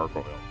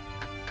ex-gargoyle.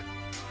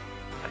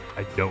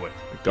 I know it.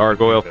 The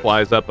gargoyle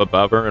flies up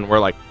above her, and we're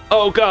like,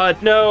 oh God,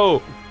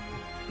 no!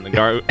 And the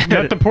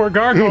Not the poor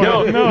gargoyle.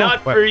 no,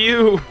 not for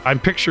you. I'm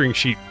picturing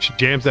she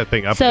jams that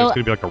thing up, So, and it's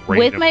going to be like a rain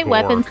with of my gore.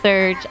 weapon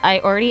surge, I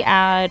already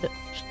add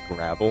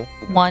Gravel.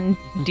 1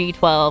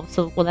 d12.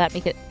 So will that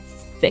make it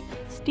 6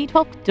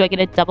 d12? Do I get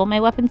to double my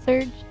weapon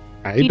surge?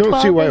 I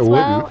don't see why it as wouldn't.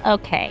 well?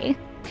 Okay.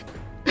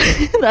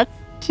 That's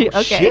 2.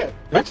 Okay.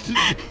 Shit.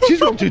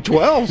 She's rolled 2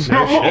 12s.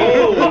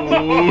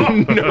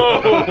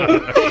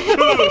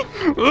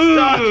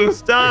 No!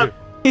 Stop!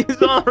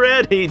 He's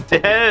already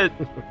dead.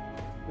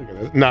 Okay,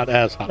 that's not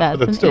as hot, That's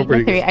but that's still an 8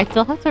 pretty and a 3. good. I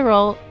still have to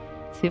roll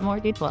 2 more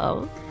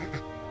d12s.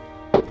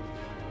 And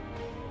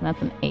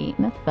that's an 8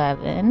 and a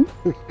 7.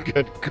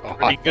 Good God.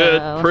 Pretty good.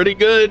 So- Pretty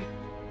good.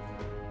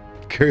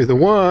 Carry the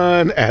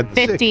 1, add the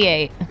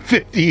 58. 6.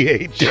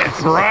 58. Jesus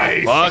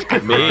Christ.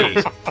 Fuck me.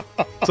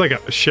 It's like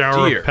a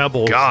shower Dear of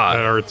pebbles God.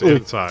 that are its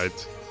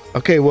insides.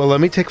 Okay, well, let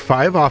me take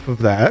 5 off of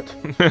that.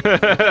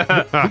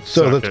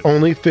 So Suck that's it.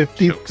 only Joke's on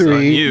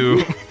 53.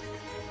 you.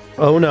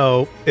 Oh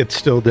no, it's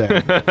still dead.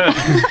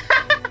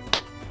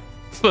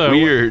 It's the-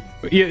 Weird.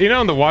 You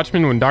know in The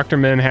Watchmen when Dr.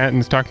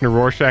 Manhattan's talking to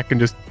Rorschach and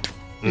just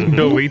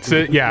deletes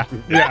it? Yeah,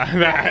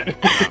 that.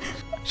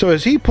 So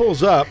as he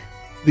pulls up,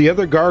 the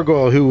other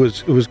gargoyle who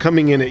was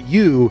coming in at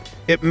you,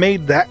 it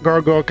made that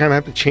gargoyle kind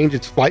of have to change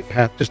its flight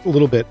path just a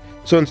little bit.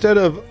 So instead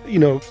of,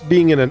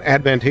 being in an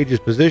advantageous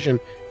position,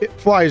 it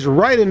flies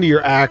right into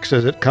your axe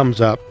as it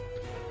comes up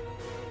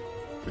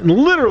and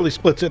literally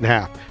splits it in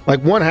half. Like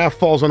one half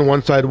falls on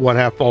one side, one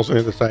half falls on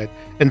the other side,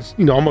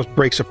 and almost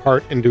breaks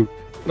apart into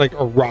like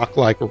a rock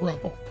like a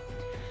rubble.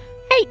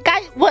 Hey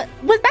guys, what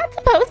was that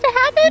supposed to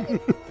happen?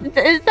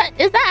 is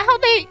that how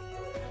they?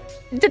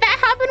 Did that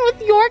happen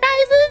with your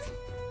guys's?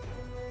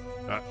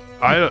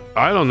 I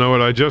don't know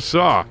what I just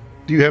saw.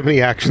 Do you have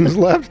any actions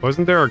left?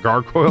 Wasn't there a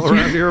gargoyle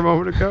around here a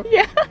moment ago?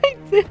 Yeah, I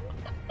do.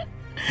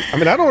 I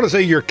mean, I don't want to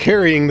say you're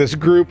carrying this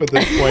group at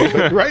this point,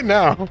 but right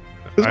now,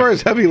 as far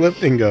as heavy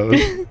lifting goes,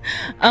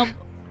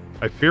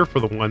 I fear for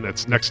the one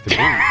that's next to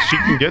me. She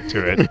can get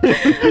to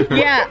it.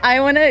 Yeah, I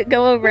want to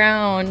go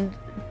around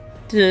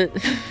to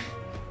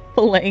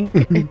flank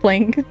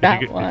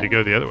that If you one.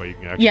 go the other way, you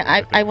can actually.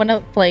 Yeah, I want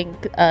to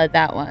flank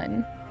that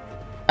one.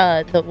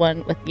 The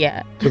one with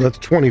so that's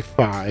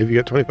 25. You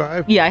got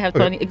 25? Yeah, I have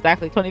Okay.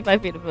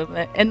 25 feet of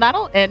movement, and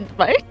that'll end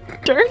my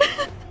turn.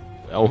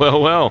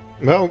 Well.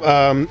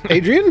 Well,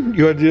 Adrian,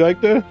 would you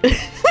like to?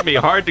 It'd be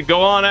hard to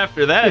go on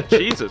after that.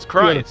 Jesus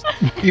Christ.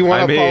 You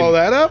want to follow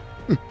that up?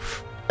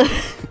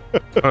 I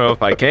don't know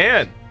if I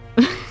can.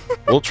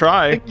 We'll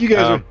try. You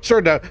guys are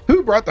sort of.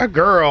 Who brought the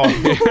girl?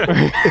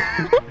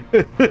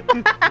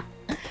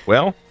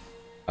 Well,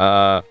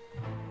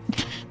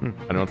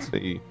 I don't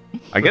see.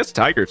 I guess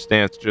Tiger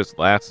Stance just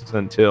lasts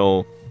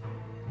until.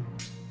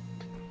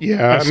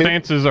 Yeah,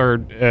 stances are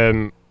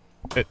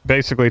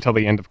basically till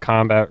the end of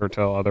combat or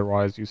till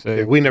otherwise you say.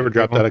 yeah, we never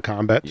dropped out of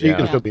combat, so you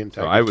can Yeah. still be in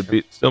So Tiger. I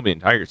would still be in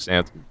Tiger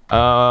Stance.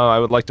 I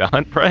would like to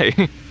hunt prey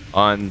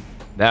on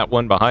that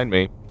one behind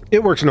me.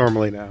 It works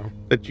normally now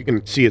that you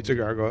can see it's a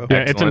gargoyle. Yeah,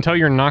 it's Excellent. until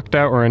you're knocked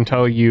out or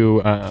until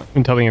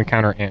the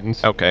encounter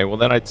ends. Okay, well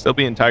then I'd still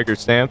be in Tiger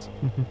Stance.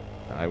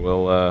 I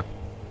will.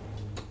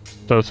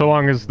 So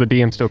long as the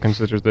DM still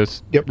considers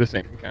this Yep. the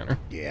same encounter.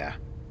 Yeah.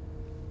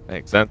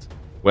 Makes sense.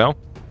 Well,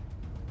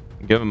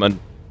 give him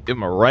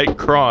a right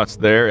cross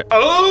there.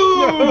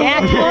 Oh, Yeah,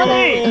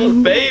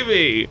 totally.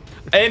 baby!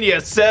 And you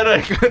said I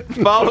couldn't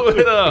follow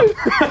it up.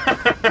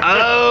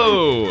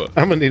 Oh,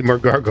 I'm gonna need more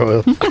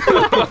gargoyles.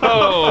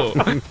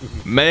 oh,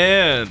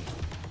 man!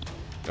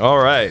 All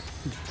right.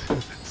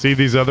 See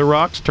these other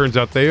rocks? Turns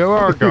out they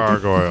are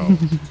gargoyles.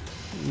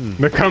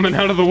 They're coming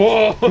out of the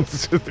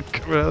walls. They're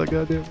coming out of the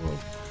goddamn wall.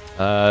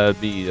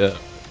 The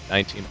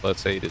 19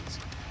 plus 8 is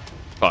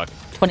fuck.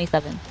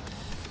 27.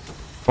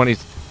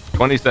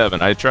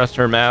 27. I trust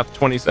her math.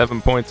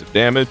 27 points of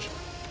damage.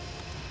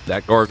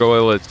 That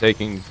gargoyle is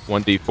taking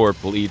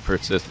 1d4 bleed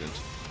persistent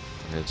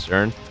in his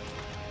turn.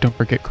 Don't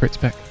forget crit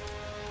spec.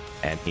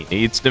 And he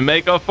needs to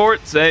make a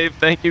fort save.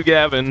 Thank you,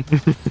 Gavin.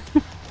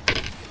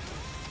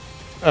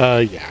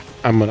 Yeah.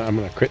 I'm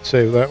gonna crit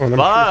save that one.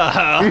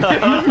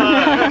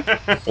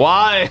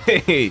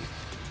 Why?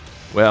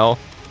 Well,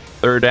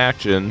 third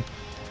action.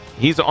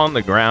 He's on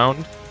the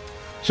ground.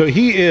 So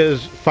he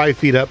is 5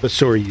 feet up, but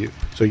so are you.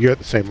 So you're at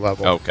the same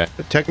level. Okay.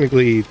 But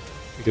technically,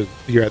 because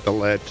you're at the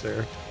ledge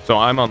there. So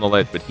I'm on the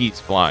ledge, but he's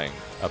flying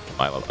up to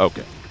my level.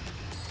 Okay.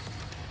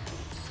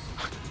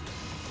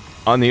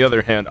 On the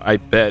other hand, I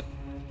bet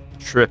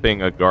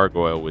tripping a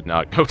gargoyle would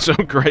not go so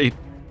great.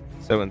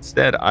 So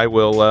instead, I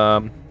will,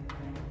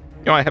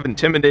 I have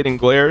intimidating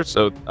glare,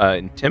 so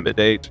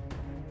intimidate,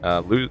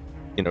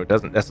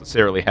 doesn't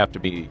necessarily have to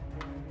be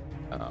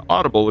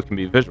audible, it can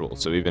be visual,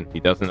 so even if he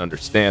doesn't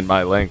understand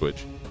my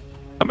language,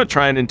 I'm gonna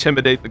try and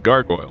intimidate the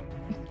gargoyle.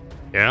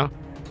 Yeah?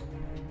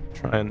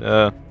 I'm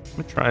gonna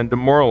try and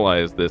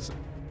demoralize this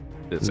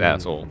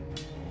asshole.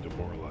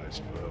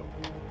 Demoralized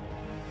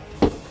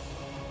foe.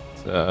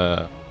 It's,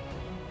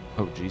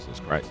 oh Jesus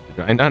Christ!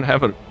 Did I not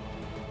have a?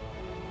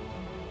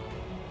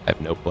 I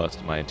have no plus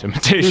to my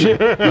intimidation.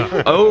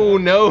 Oh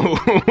no!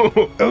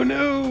 Oh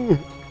no!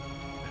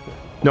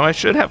 No, I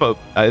should have a.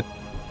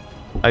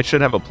 I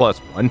should have a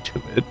 +1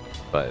 to it,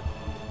 but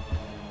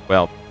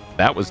well,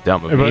 that was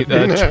dumb of me.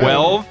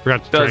 12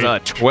 Forgot to does train. a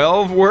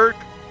 12 work?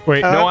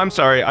 Wait, No, I'm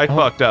sorry. I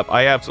fucked up.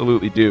 I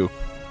absolutely do.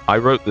 I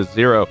wrote the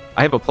 0.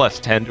 I have a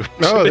 +10 to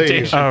Oh, there you go.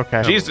 intimidation. oh,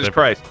 okay. Jesus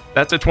Christ,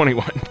 that's a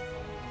 21.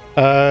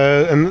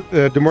 And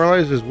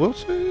demoralize is will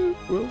save?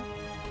 Will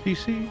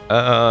DC?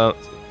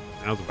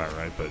 Sounds about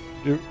right, but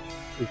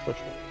Refresh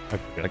I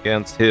forgot.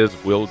 Against his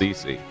will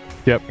DC.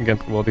 Yep,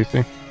 against the will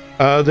DC.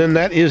 Then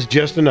that is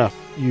just enough.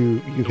 You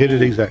hit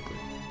it exactly.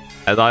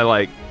 As I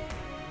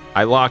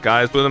lock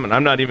eyes with him, and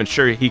I'm not even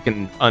sure he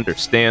can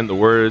understand the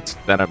words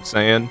that I'm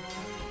saying.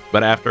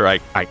 But after I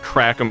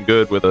crack him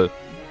good with an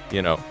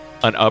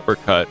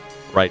uppercut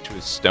right to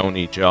his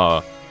stony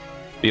jaw,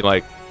 be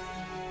like,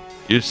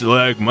 "Your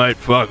slag might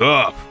fuck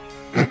off."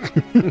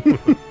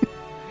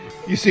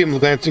 You see him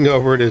glancing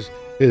over at his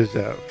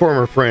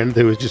former friend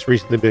who has just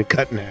recently been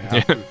cut in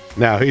half.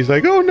 Now he's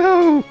like, "Oh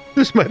no,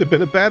 this might have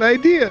been a bad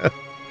idea."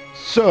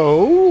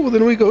 So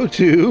then we go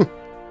to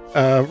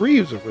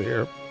Reeves over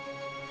here.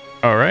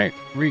 All right,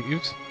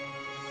 Reeves.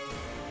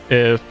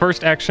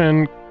 First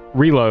action,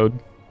 reload.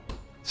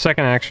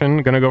 Second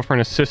action, gonna go for an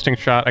assisting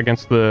shot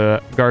against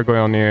the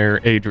gargoyle near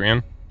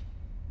Adrian.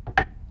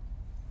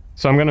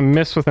 So I'm gonna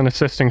miss with an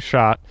assisting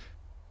shot.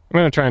 I'm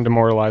gonna try and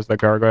demoralize the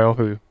gargoyle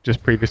who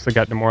just previously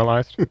got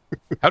demoralized.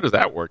 How does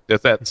that work?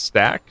 Does that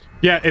stack?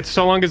 Yeah, it's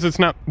so long as it's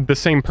not the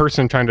same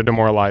person trying to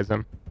demoralize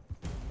him.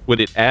 Would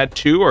it add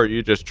 2, or are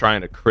you just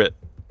trying to crit?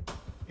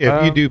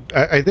 If you do,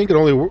 I think it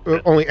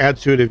only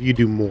adds to it if you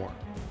do more.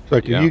 So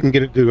like Yeah. if you can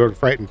get it to go to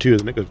frighten 2,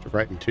 then it goes to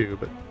frighten 2.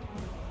 But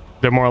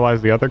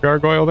Demoralize the other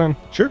gargoyle then?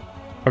 sure.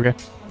 Okay.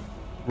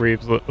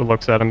 Reeves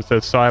looks at him and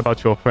says, "Sorry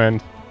about your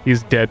friend.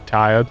 He's dead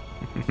tired."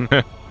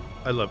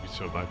 I love you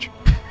so much.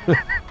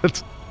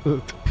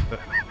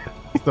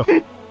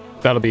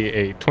 That'll be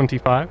a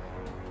 25.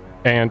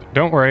 And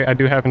don't worry, I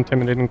do have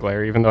intimidating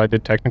glare, even though I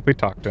did technically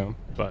talk to him.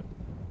 But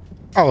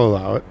I'll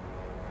allow it.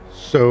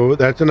 So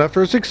that's enough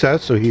for a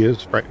success. So he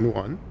is frightened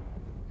 1.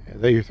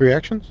 Is that your 3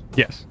 actions?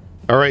 yes.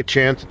 All right,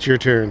 Chance, it's your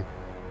turn.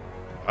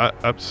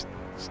 I'm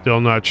still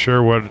not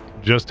sure what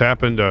just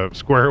happened to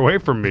square away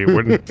from me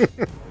when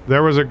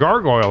there was a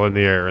gargoyle in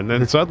the air, and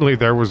then suddenly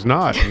there was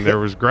not, and there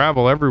was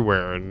gravel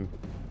everywhere, and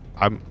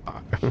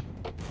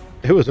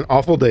It was an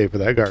awful day for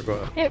that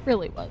gargoyle. It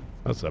really was.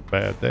 that's a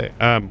bad day.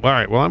 All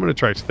right, well, I'm going to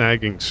try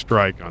snagging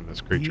strike on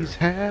this creature. He's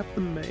half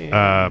the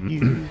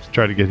man.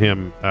 Try to get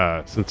him,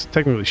 since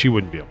technically she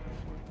wouldn't be able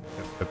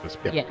to at this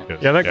point. Yeah.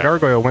 because- Yeah, that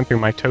gargoyle went through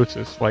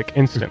mitosis, like,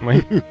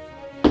 instantly.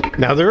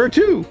 Now there are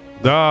 2.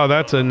 Oh,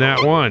 that's a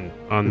nat 1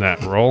 on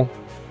that roll.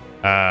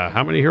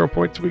 How many hero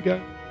points we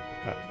got?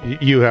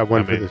 You have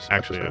one I for mean, this.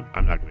 actually, episode.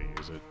 I'm not going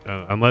to use it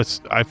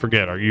unless I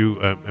forget. Are you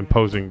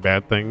imposing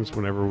bad things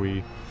whenever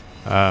we,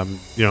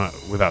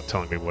 without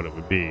telling me what it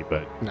would be?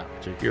 But not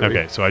particularly.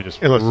 okay, so I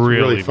just Unless it's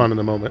really, really fun in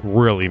the moment.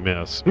 really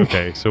miss.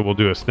 Okay, so we'll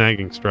do a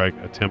snagging strike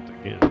attempt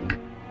again.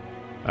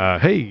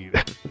 Hey,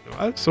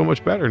 that's so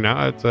much better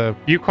now. It's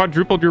You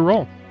quadrupled your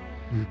roll.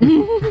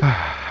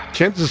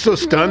 Chance is so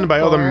stunned by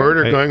all the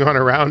murder Hey. going on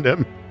around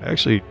him. I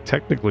actually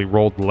technically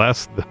rolled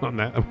less on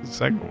that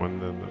second one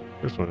than the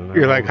first one. and I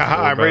You're like, rolled haha,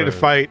 so I'm ready to better.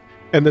 fight.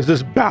 And there's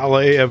this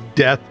ballet of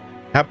death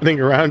happening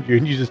around you.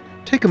 And you just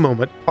take a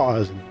moment,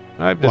 pause. And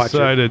I've Watch it.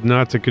 decided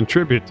not to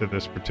contribute to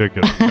this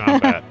particular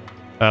combat.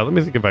 Let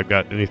me think if I've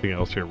got anything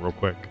else here real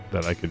quick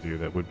that I could do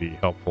that would be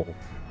helpful.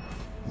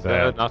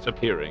 They're That, not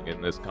appearing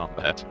in this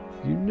combat.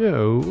 I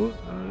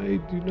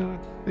do not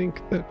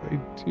think that I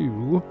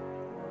do.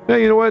 Yeah,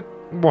 you know what?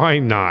 Why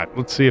not?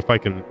 Let's see if we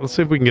can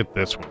get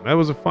this one. That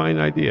was a fine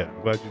idea.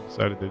 I'm glad you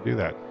decided to do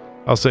that.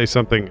 I'll say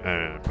something.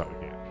 I probably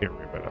can't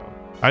read, but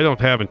I don't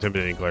have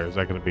intimidating glare. Is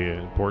that going to be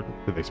important?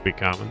 Do they speak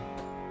common?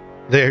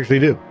 they actually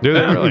do. Do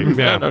they really?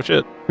 Yeah, no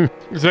shit.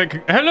 It's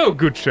like, hello,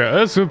 good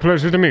sir. It's a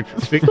pleasure to meet you.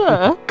 Speak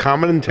Huh.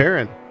 common and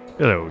Terran.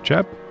 Hello,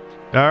 chap.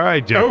 All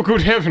right, Joe. Oh,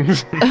 good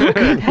heavens. Oh,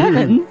 good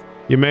heavens.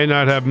 You may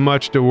not have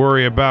much to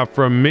worry about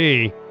from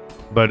me,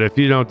 but if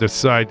you don't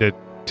decide to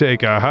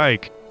take a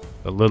hike,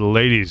 the little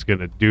lady's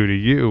gonna do to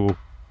you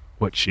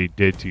what she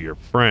did to your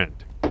friend.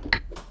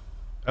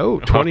 Oh,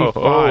 25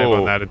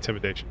 on that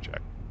intimidation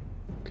check.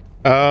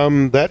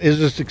 That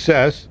is a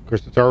success. Of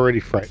course, it's already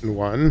frightened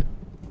one.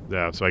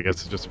 Yeah, so I guess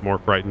it's just more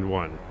frightened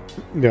one.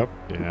 Yep.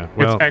 Yeah,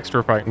 well, It's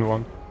extra fighting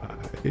one.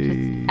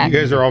 You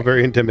guys are all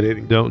very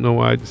intimidating. don't know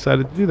why I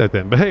decided to do that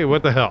then, but hey,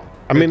 what the hell?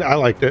 I mean, I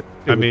liked it.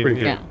 It I was mean,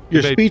 pretty yeah. good. Your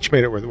It made- speech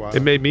made it worthwhile.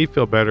 It made me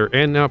feel better,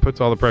 and now it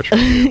puts all the pressure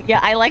on you. Yeah,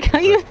 I like how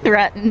you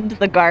threatened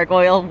the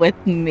gargoyle with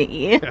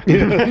me.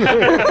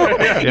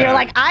 You're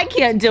like, I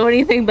can't do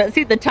anything but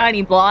see the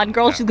tiny blonde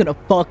girl. She's gonna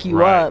fuck you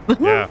Right. up.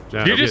 Yeah,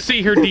 You just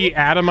see her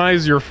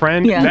de-atomize your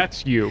friend? Yeah.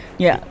 That's you.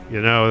 Yeah.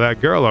 You know, that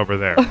girl over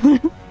there,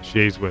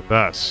 she's with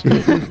us.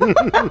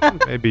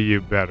 Maybe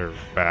you better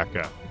back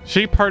up.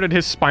 She parted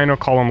his spinal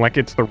column like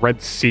it's the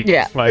Red Sea.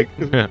 Yeah. Like,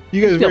 You guys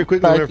very She'll quickly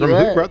fuck went from you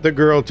who up. brought the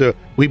girl to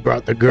we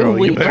brought the girl.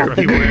 We You better brought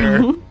the beware.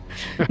 girl.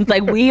 It's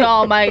like we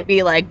all might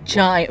be like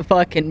giant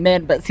fucking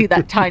men, but see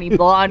that tiny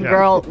blonde Yeah.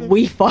 girl,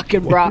 we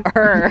fucking brought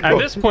her. at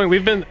this point,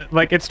 we've been,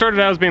 like, it started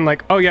out as being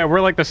like, oh yeah,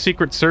 we're like the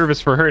Secret Service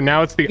for her.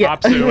 Now it's the Yeah.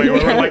 opposite way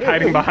where we're like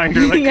hiding behind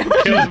her, like, Yeah.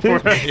 killing for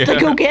her. It's like,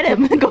 go get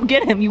him. Go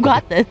get him. You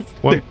got this.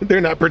 One,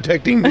 They're not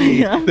protecting me.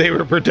 Yeah. They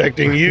were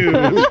protecting you.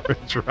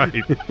 That's right.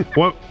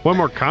 One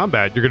more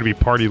combat, you're going to be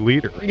party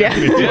leader. Yeah.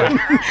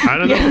 I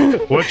don't know.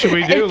 What should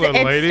we do, little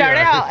it lady? started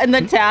out in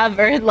the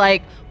tavern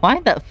like, why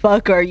the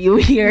fuck are you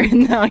here?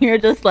 And now you're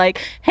just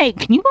like, hey,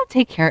 can you go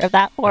take care of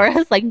that for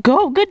us? Like,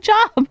 go, good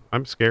job.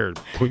 I'm scared.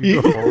 Will you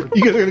You go forward?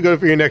 guys are gonna go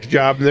for your next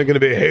job, and they're gonna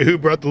be, "Hey, who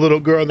brought the little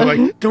girl?" And they're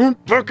like, "Don't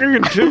fucking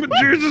intimidate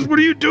Jesus! What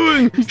are you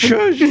doing?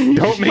 Shush!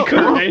 Don't make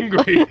her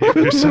angry. If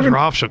you set her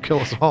off, she'll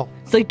kill us all.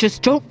 It's like,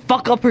 just don't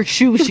fuck up her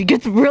shoes. She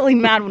gets really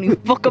mad when you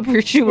fuck up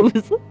her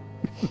shoes.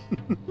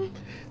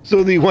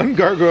 So the one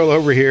gargoyle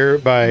over here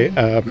by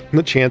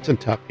the Chance and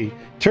Tuffy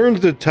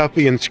turns to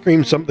Tuffy and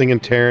screams something in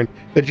Terran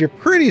that you're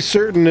pretty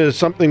certain is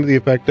something to the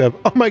effect of,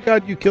 "Oh my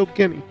God, you killed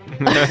Kenny,"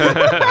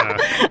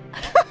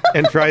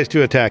 and tries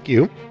to attack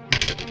you.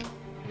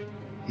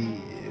 Yeah,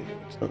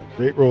 it's not a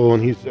great roll,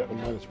 and he's at a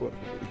 -1.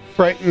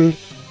 Frightened,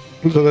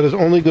 so that is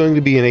only going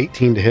to be an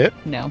 18 to hit.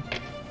 No.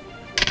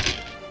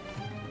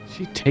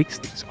 She takes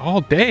these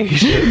all day.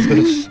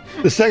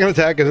 The second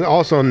attack is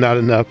also not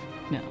enough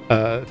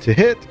No. to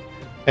hit,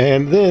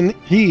 and then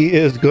he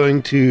is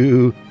going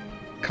to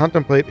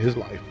contemplate his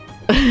life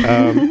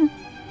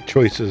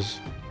choices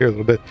here a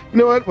little bit. You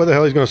know what? What the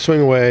hell? He's going to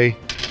swing away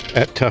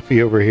at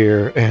Tuffy over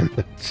here, and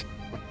that's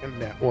fucking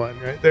that one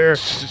right there.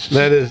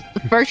 That is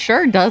For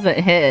sure doesn't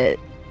hit.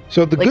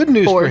 so. The Like, good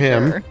news for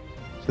him. sure.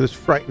 So this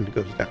frightened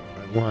goes down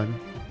by 1.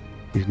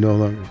 He's no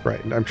longer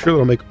frightened. I'm sure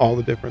that'll make all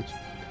the difference.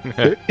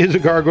 There is a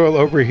gargoyle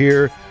over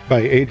here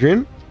by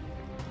Adrian.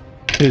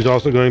 He's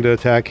also going to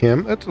attack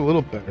him. That's a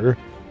little better.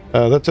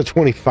 That's a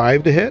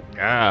 25 to hit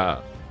Ah,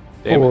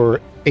 damn it. for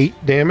 8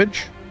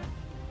 damage.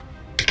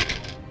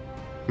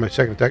 My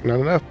second attack not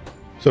enough.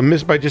 So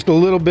missed by just a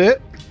little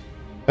bit.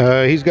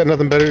 He's got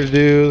nothing better to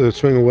do than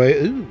swing away.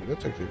 Ooh,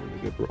 that's actually a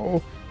really good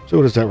roll. So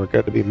what does that work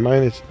out to be?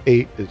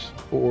 -8 is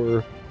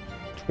 4.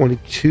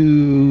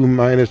 22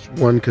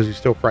 -1 because he's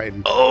still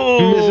frightened.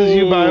 Oh, Misses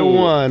you by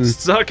 1.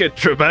 Suck it,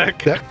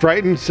 Trebek. That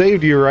frightened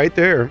saved you right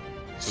there.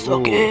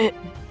 Suck Ooh. it.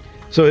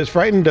 So his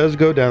frightened does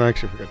go down. I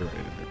actually forgot to write it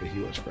in there, but he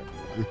was frightened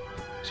 1.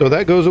 So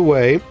that goes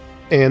away,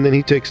 and then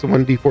he takes the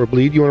 1d4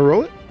 bleed. You want to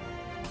roll it?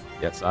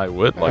 Yes, I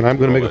would like And I'm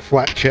going to roll make a it.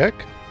 flat check,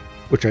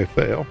 which I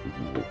fail.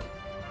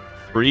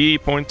 3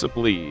 points of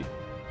bleed.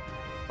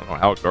 I don't know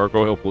how a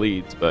gargoyle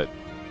bleeds, but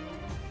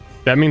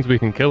That means we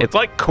can kill it. it's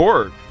like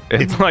Korg.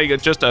 It's like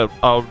just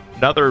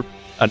another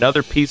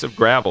another piece of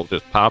gravel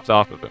just pops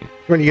off of him.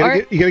 Come on, you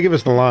gotta give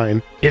us the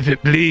line. If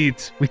it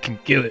bleeds, we can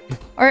kill it.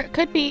 Or it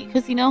could be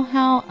because you know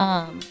how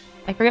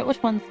I forget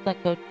which ones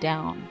that go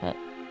down, but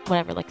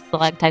whatever, like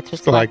stalactites or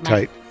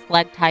Stalactite.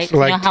 stalactites. You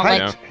know how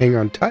like hang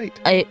on tight.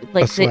 it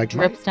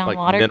drips down Like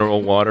water.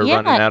 mineral water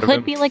running Yeah, out it of him.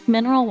 could be like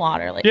mineral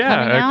water, like Yeah,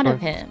 coming out of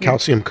actually. him.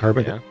 Calcium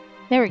carbonate. Yeah.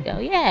 There we go.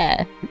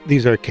 Yeah,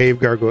 These are cave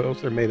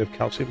gargoyles. They're made of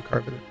calcium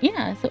carbonate.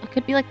 yeah. So it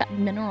could be like that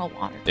mineral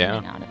water Yeah.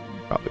 coming out of him.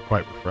 Probably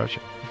quite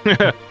refreshing.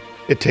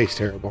 It tastes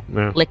terrible.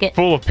 Yeah. Lick it.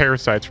 Full of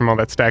parasites from all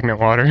that stagnant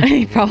water.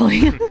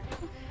 Probably.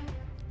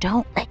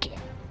 Don't lick it.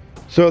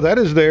 So that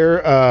is their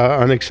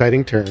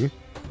unexciting turn.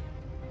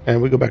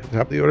 And we go back to the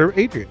top of the order.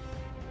 Adrian.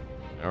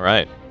 All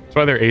right. That's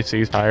why their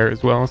AC is higher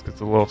as well, because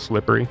it's a little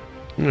slippery.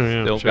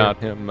 Yeah, Still sure. got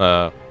him.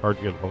 Hard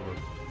to get a hold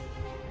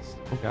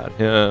of. Got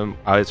him.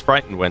 His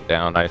frightened went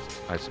down, I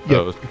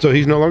suppose. Yep. So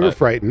he's no longer But-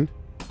 frightened.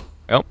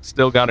 Well,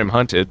 still got him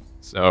hunted.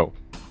 So,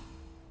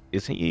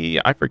 is he?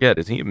 I forget.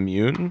 Is he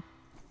immune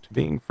to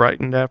being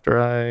frightened after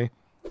I?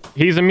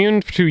 He's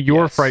immune to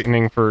your Yes.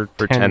 frightening for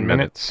 10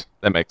 minutes.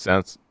 That makes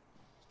sense.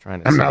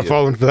 Trying to I'm see not if-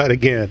 falling for that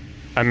again.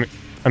 I mean,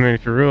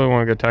 if you really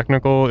want to go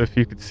technical, if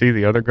you could see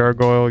the other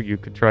gargoyle, you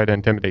could try to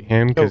intimidate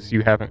him because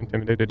you haven't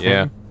intimidated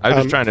Yeah, him. I was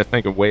just Um, trying to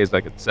think of ways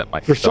I could set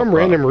myself For some up.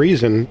 random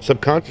reason,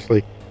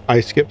 subconsciously, I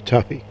skipped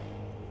Tuffy.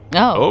 Oh,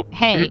 Oh.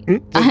 hey.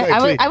 So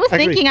I was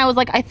thinking, I was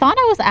like, I thought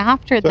I was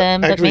after so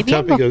them, but actually maybe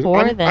I'm Tuffy goes, before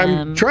I'm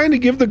them. trying to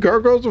give the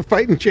gargoyles a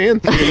fighting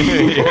chance.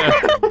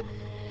 Yeah.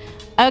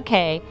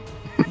 Okay.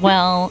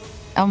 Well,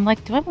 I'm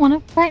like, do I want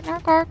to frighten our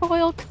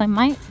gargoyle? Because I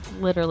might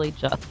literally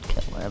just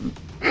kill him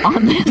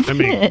on this I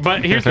mean, hit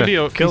But here's the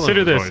deal. Kill him Consider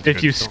is this. always If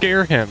good. you Kill him.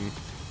 scare him,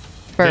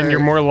 then you're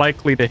first. more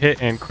likely to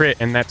hit and crit,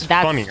 and that's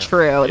funnier.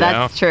 True.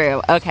 That's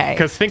true. Okay.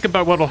 Because think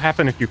about what'll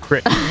happen if you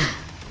crit.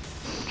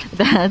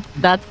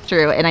 That's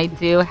true. And I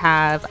do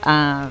have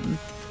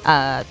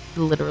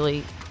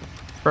literally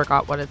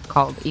forgot what it's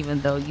called, even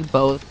though you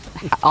both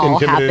all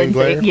have been Intimidating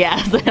glare? saying yes.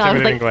 I was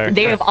Intimidating like, glare.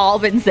 they have all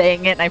been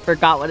saying it, and I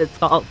forgot what it's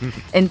called.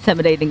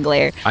 Intimidating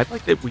glare. I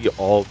like that we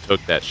all took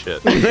that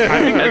shit. I think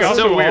we That's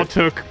also so all weird.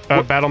 took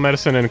battle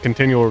medicine and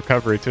continual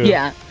recovery, too.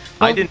 Yeah.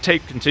 I didn't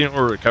take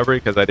continual recovery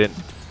because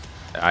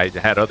I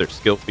had other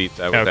skill feats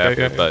I was Okay,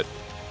 after, yeah.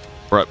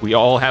 but we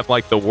all have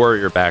like the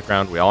warrior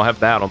background. We all have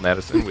battle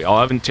medicine. We all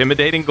have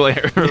intimidating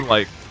glare.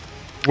 Like,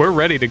 We're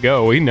ready to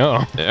go. We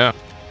know. yeah.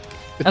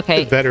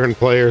 Okay. Veteran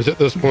players at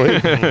this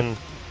point.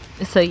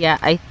 So yeah,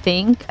 I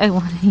think I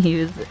want to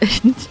use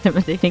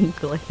intimidating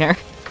glare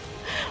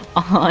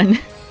on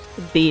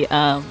the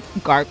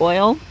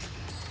gargoyle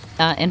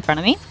in front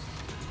of me.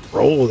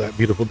 Roll that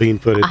beautiful bean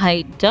footage.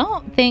 I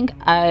don't think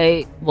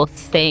I will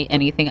say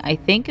anything. I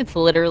think it's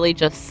literally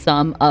just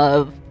some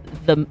of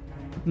the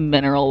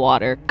mineral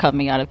water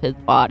coming out of his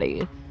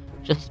body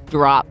just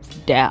drops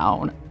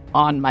down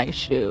on my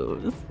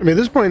shoes. I mean, at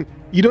this point,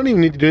 you don't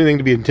even need to do anything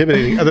to be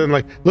intimidating other than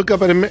like look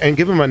up at him and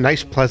give him a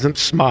nice, pleasant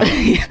smile.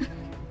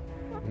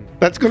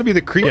 That's going to be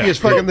the creepiest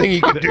fucking thing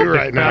you can do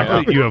right The fact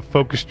now. that you have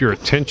focused your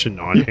attention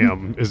on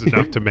him is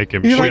enough to make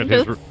him You're shit like,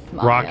 his just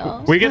rock.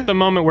 smile. We get the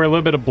moment where a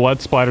little bit of blood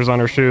splatters on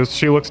her shoes.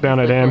 She looks down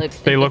at Like, him. look-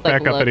 They just, look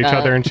like, back up at look each up.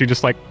 other, and she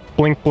just like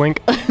blink, blink.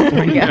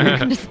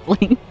 Yeah, just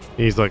blink.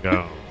 He's like,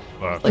 oh,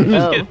 fuck. Like,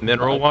 Just oh, get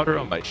mineral fuck. water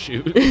on my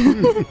shoes.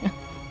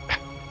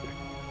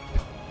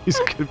 He's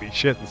gonna be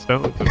shitting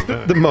stones. in a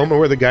minute. The moment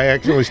where the guy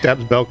accidentally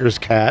stabs Belker's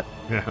cat.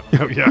 Yeah.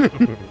 Oh, yeah.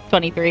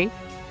 23.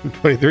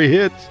 23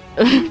 hits.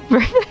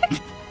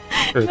 Perfect.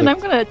 And I'm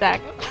gonna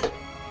attack him.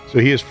 So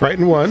he is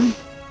frightened 1.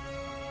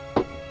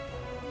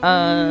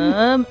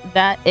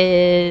 That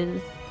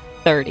is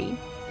 30.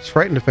 His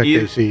frightened effect He-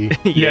 AC.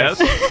 Yes.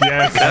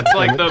 Yes. That's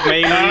like the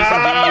main reason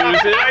to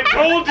use it. I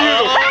told you!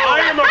 I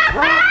am a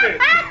prophet!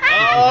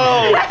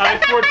 Oh, I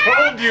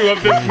foretold you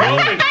of this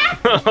moment.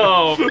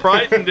 oh,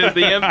 frightened is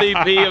the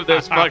MVP of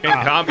this fucking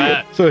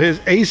combat. So his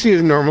AC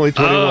is normally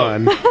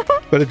 21,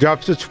 but it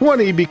drops to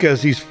 20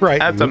 because he's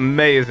frightened, That's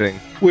amazing.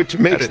 which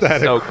makes That that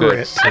is so a crit. good.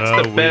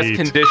 That's the best Sweet.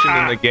 condition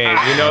in the game.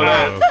 You know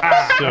that?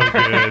 Oh, so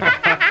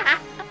good.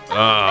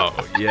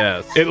 Oh,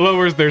 yes. It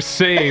lowers their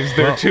saves,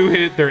 their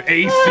 2-hit, their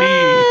AC.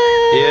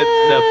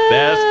 It's the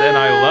best, and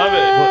I love it.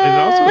 Well, and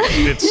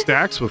also, it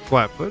stacks with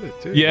flat-footed,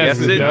 too. Yes,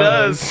 Yes, it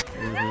does.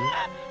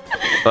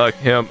 Fuck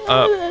him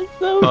up. That's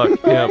so Fuck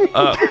him funny.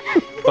 up.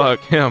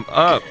 Fuck him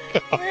up.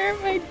 Where are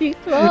my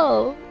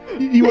D12?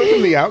 You went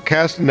from the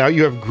outcast and now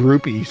you have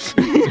groupies.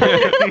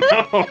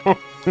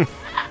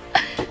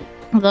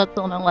 No. That's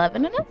an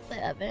 11 and a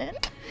 7.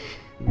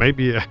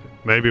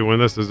 Maybe when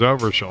this is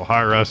over, she'll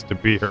hire us to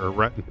be her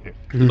retinue.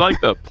 It's like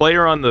the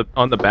player on the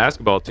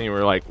basketball team.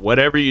 We're like,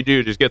 whatever you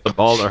do, just get the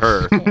ball to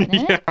her.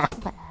 Yeah.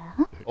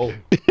 Oh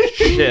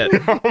shit!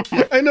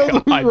 I know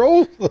those God.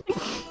 rolls.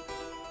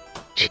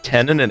 A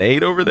 10 and an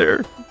 8 over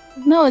there.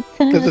 No, it's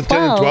 10 and There's a a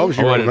 10 and 12.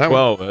 She Oh, rolled and that a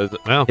one. 12.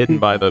 Well, Hidden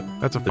by the.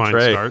 that's a the fine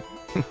tray. start.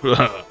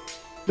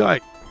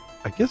 Like,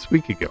 I guess we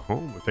could go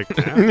home and take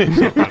a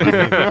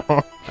nap.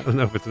 I don't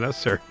know if it's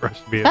necessary for us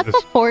to be in That's this.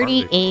 a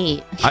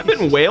 48. I've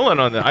been wailing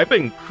on that. I've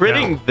been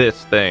critting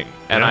this thing,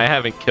 and I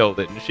haven't killed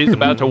it. And she's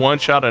about to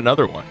one-shot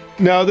another one.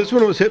 No, this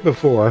one was hit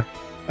before.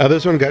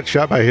 This one got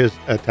shot by his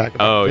attack.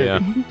 Oh, yeah.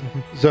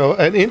 So,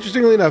 and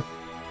interestingly enough,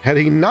 had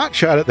he not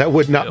shot it, that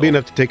would not be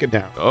enough to take it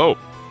down. Oh.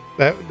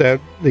 That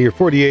your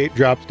 48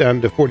 drops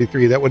down to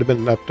 43. That would have been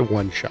enough to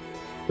one shot.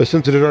 But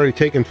since it had already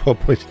taken 12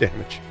 points of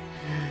damage.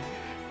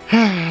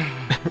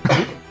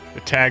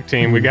 The tag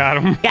team, we got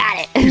him. Got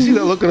You it. see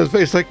that look on his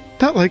face, like,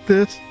 not like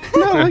this.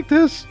 Not like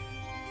this.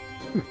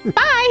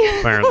 Bye.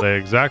 Apparently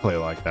exactly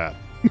like that.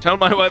 Tell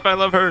my wife I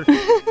love her.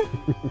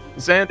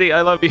 Sandy,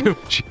 I love you.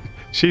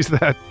 She's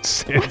that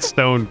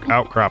sandstone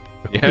outcrop.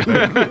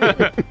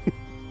 Yeah.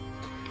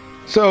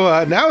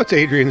 So now it's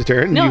Adrian's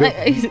turn. No, You-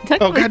 I technically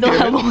oh, God still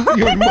have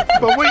damn one. it.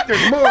 But wait,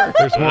 there's more.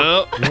 There's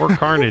Well. more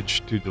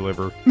carnage to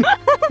deliver.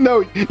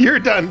 No, you're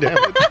done, damn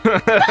it.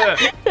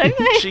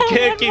 Technically, She I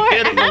have can't keep one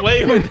more. getting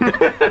away with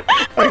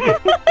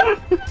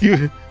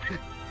it.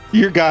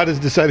 Your god has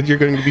decided you're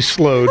going to be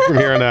slowed from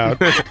here on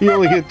out. You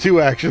only get 2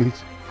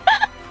 actions.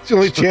 It's the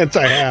only chance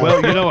I have.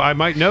 Well, I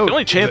might note. The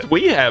only chance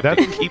we have to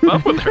that- keep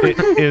up with her.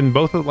 in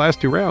both of the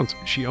last 2 rounds,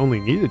 she only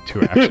needed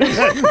 2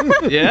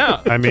 actions.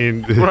 Yeah. I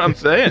mean, That's what I'm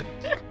saying.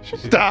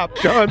 Stop,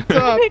 Sean,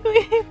 stop.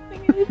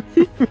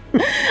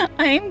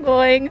 I'm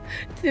going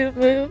to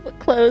move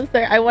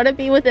closer. I want to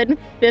be within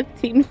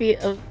 15 feet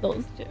of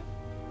those two.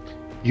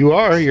 You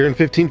are. You're in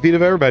 15 feet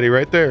of everybody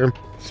right there.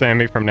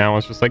 Sammy from now on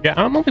is just like, yeah,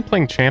 I'm only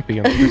playing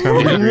champion for some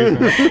weird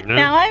reason.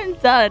 Now I'm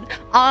done.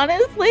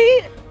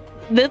 Honestly,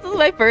 this is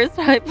my first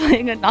time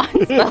playing a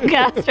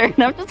non-spellcaster,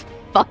 and I'm just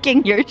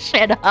fucking your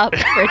shit up,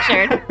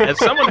 Richard. As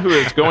someone who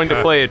is going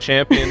to play a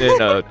champion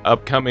in an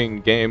upcoming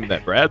game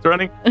that Brad's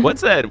running,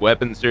 what's that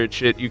weapon search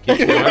shit you keep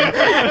doing?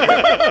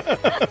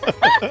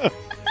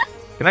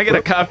 Can I get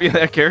a copy of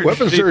that character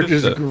Weapon sheet? surge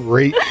is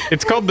great.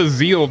 It's called the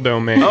Zeal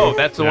domain. Oh,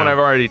 that's the one Yeah.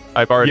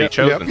 I've already Yep,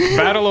 chosen.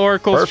 Battle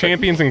oracles, Perfect.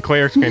 champions, and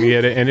clerics can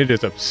get it, and it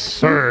is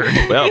absurd.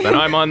 Well, then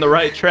I'm on the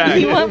right track.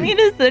 You want me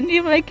to send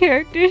you my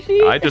character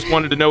sheet? I just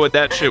wanted to know what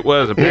that shit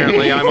was.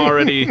 Apparently, I'm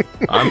already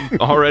You on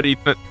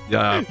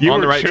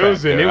were the right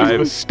chosen. track. It was there.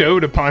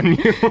 bestowed upon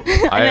you.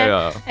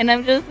 And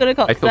I'm just gonna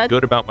call. I feel that's,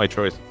 good about my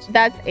choices.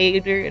 That's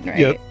Adrian, right?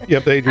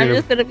 Yep, I'm Adrian.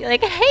 just gonna be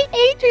like, "Hey,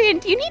 Adrian,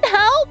 do you need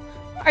help?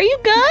 Are you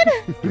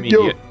good?"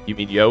 You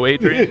mean yo,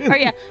 Adrian? Or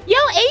yeah, "Yo,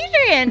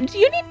 Adrian, do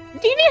you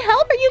need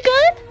help? Are you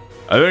good?"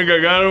 I think I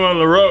got him on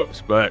the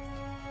ropes, but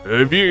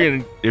if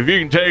you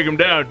can take him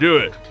down, do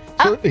it.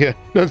 So, yeah.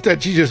 No,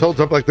 instead, she just holds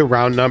up like the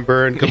round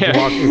number and comes Yeah.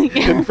 walking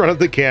Yeah. in front of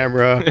the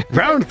camera.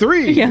 Round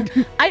 3. Yeah,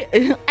 I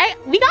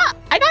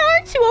got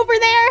R2 over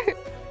there.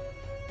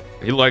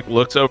 He like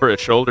looks over his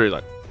shoulder. He's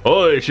like,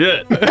 "Holy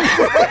shit!"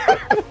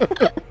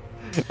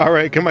 All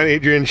right, come on,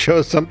 Adrian. Show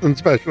us something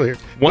special here.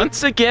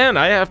 Once again,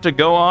 I have to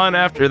go on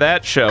after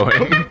that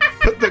showing.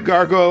 Put the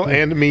gargoyle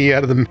and me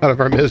out of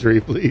our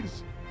misery,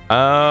 please.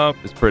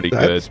 It's pretty good.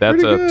 That's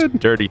That's pretty a good.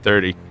 dirty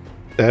 30.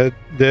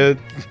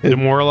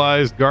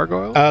 demoralized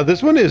gargoyle.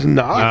 This one is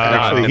not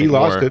actually. He anymore.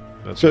 lost it.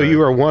 That's So right.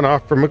 you are 1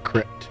 off from a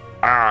crit.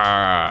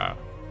 Ah.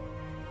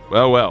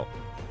 Well.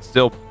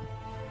 Still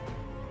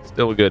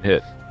a good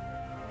hit.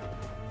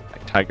 My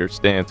tiger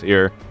stance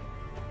here.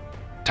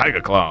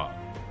 Tiger claw.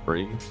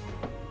 3.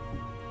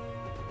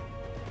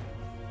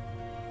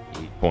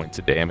 8 points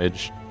of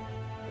damage.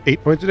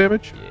 8 points of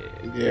damage.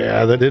 Yeah.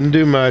 Yeah, that didn't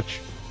do much.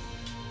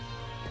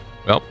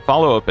 Well,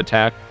 follow-up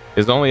attack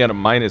is only at a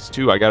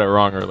 -2. I got it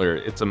wrong earlier.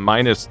 It's a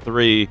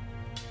 -3,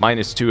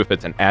 -2 if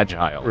it's an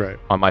agile Right.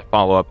 on my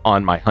follow-up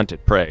on my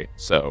hunted prey.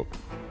 So,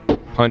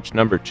 punch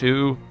number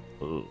 2.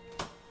 Ooh.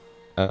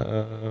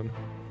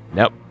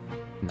 Nope,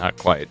 not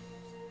quite.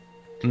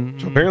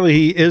 So apparently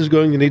he is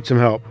going to need some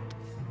help.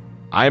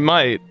 I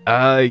might.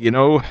 I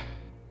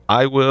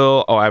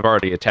will. Oh, I've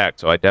already attacked,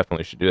 so I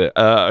definitely should do it.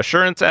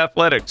 Assurance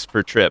Athletics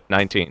for Trip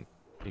 19,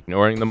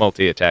 ignoring the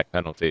multi-attack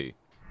penalty.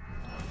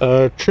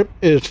 Trip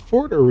is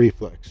fort or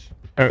reflex?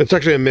 Oh. It's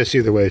actually a miss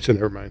either way, so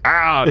never mind.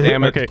 Ah,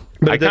 damn it. Okay.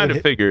 But I it doesn't kind of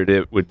hit- figured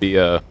it would be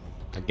a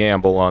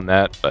gamble on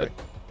that, but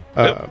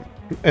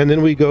And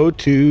then we go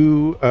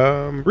to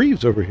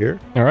Reeves over here.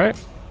 All right.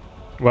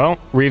 Well,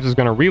 Reeves is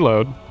going to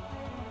reload.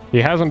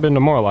 He hasn't been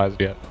demoralized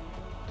yet.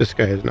 This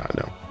guy is not,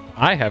 no.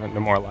 I haven't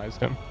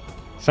demoralized him.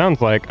 Sounds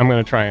like I'm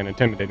going to try an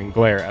intimidating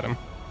glare at him.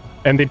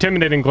 And the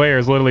intimidating glare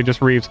is literally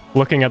just Reeves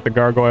looking at the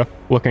gargoyle,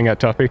 looking at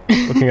Tuffy,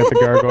 looking at the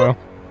gargoyle.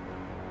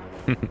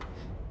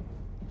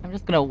 I'm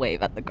just gonna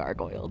wave at the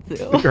gargoyle The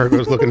too.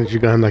 gargoyle's looking at you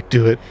going like,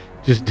 do it.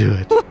 Just do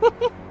it.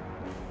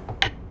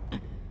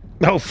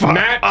 No, fuck.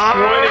 Nat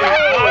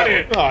 20 on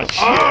it! Oh,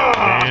 shit.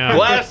 Damn.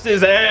 blast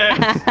his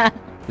ass.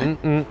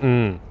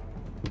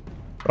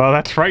 Well,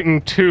 that's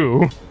frightened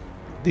 2.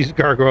 These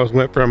gargoyles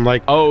went from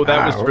like, Oh,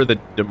 that was Ow. for the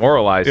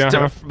demoralized.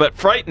 Uh-huh. But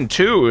frightened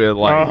too,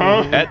 like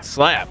Uh-huh. that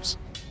slaps.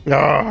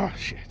 oh,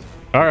 shit.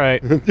 All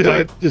right.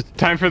 Just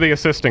Time for the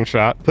assisting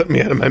shot. put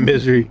me out of my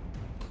misery.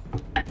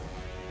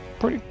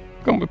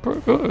 Gonna be pretty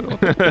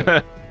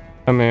good.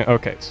 I mean,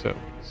 okay, so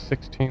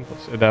 16.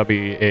 That'll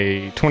be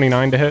a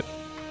 29 to hit.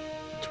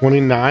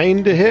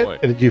 29 to hit. Boy.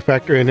 And did you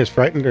factor in his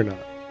frightened or not?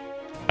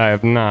 I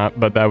have not,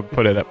 but that would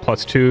put it at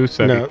 +2,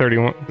 so that'd No. be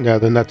 31. No,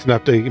 then that's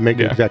enough to make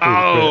it Yeah. exactly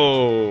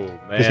Oh, man.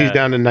 because he's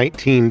down to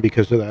 19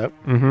 because of that.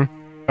 Mm-hmm.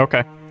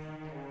 Okay.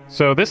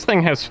 So this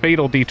thing has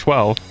fatal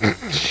D12.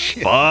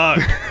 Shit.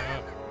 Fuck.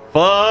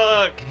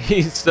 Fuck.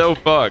 He's so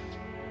fucked.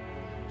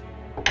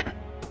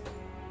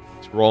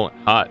 It's rolling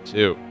hot,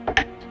 too.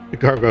 The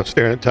gargoyle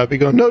staring at Tuffy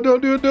going, no,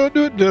 don't do it, don't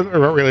do it. I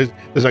don't realize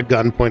there's a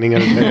gun pointing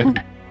at his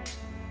head.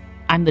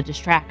 I'm the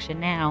distraction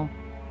now.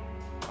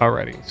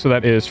 Alrighty. So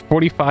that is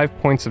 45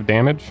 points of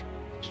damage.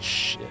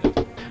 Shit.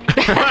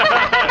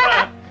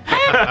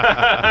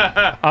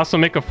 Also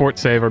make a fort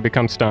save or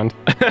become stunned.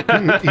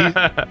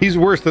 he's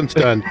worse than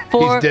stunned.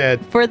 He's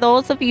dead. For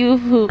those of you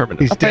who,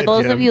 Permanent. He's for dead,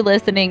 those Jim. of you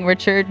listening,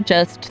 Richard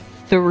just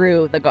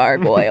threw the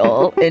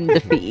gargoyle in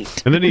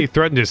defeat. And then he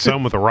threatened his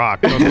son with a rock.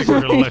 I don't think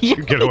we're going to let you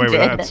get away with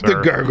that, did. sir.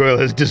 The gargoyle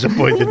has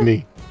disappointed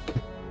me.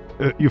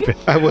 You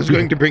I was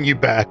going to bring you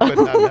back, but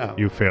not now.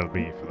 you failed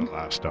me for the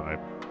last time.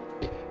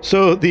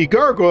 So the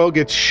gargoyle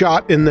gets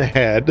shot in the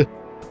head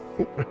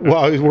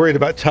while he's worried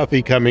about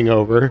Tuffy coming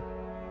over.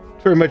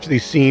 It's very much the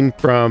scene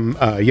from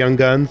Young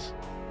Guns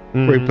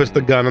where he puts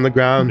the gun on the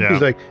ground. Yeah.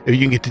 He's like, if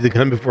you can get to the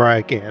gun before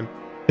I can.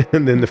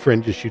 And then the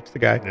friend just shoots the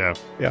guy. Yeah.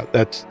 Yeah,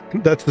 that's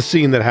the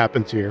scene that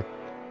happens here.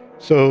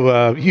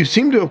 So you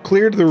seem to have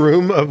cleared the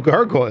room of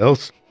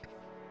gargoyles.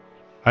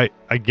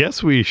 I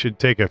guess we should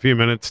take a few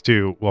minutes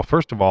to, well,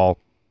 first of all,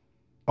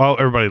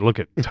 everybody look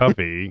at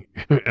Tuffy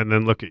and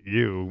then look at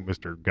you,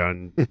 Mr.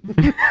 Gun.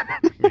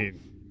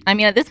 I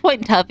mean, at this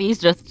point, Tuffy's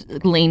just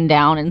leaned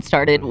down and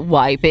started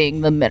wiping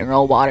the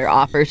mineral water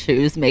off her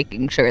shoes,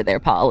 making sure they're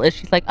polished.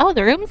 She's like, oh,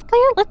 the room's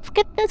clear. Let's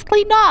get this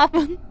cleaned off.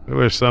 I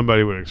wish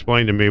somebody would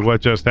explain to me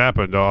what just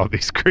happened to all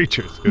these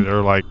creatures. Because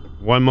they're like,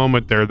 one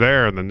moment they're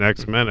there and the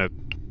next minute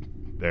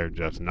they're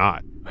just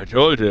not. I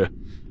told you.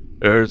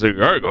 There's a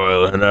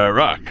gargoyle in a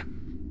rock.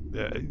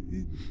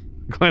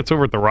 Glance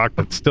over at the rock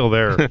that's still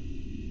there.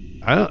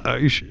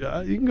 You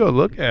can go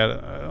look at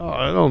it.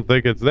 I don't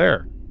think it's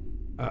there.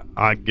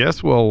 I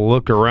guess we'll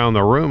look around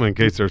the room in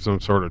case there's some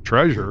sort of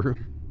treasure.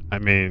 I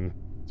mean,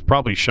 it's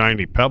probably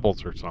shiny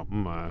pebbles or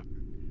something.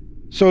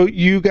 So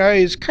you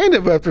guys kind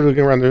of, after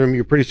looking around the room,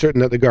 you're pretty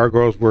certain that the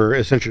gargoyles were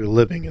essentially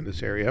living in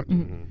this area.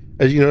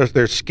 As you notice,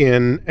 their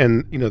skin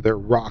and, their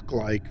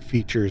rock-like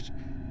features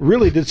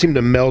really did seem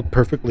to meld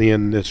perfectly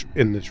in this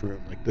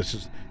room. Like, this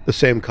is the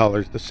same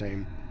colors, the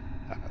same,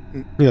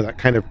 that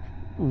kind of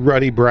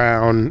ruddy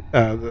brown,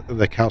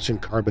 the calcium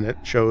carbonate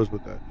shows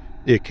with the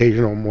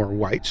occasional more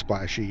white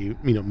splashy,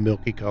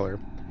 milky color.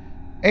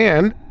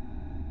 And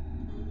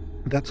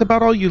that's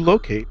about all you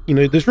locate.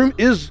 This room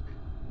is,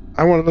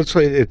 let's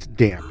say it's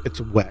damp,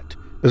 it's wet.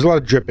 There's a lot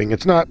of dripping.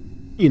 It's not,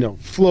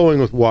 flowing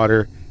with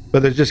water,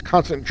 but there's just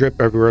constant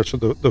drip everywhere. So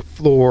the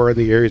floor and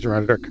the areas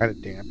around it are kind of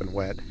damp and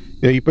wet.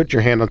 You put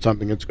your hand on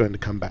something, it's going to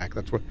come back.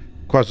 That's what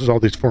causes all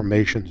these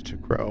formations to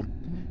grow.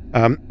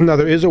 Now,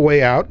 there is a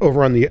way out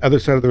over on the other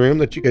side of the room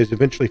that you guys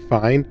eventually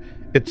find.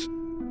 It's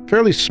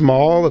fairly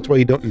small. That's why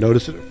you don't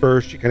notice it at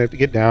first. You kind of have to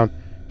get down.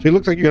 So it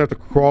looks like you're going to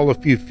have to crawl a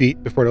few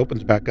feet before it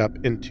opens back up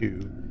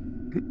into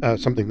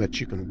something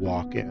that you can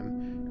walk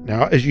in.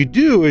 Now, as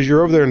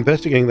you're over there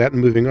investigating that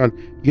and moving on,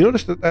 you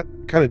notice that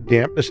kind of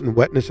dampness and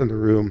wetness in the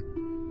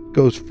room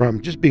goes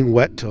from just being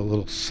wet to a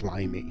little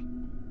slimy.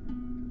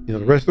 The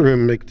rest of the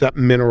room makes that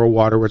mineral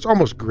water where it's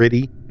almost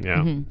gritty.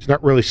 Yeah. It's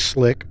not really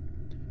slick.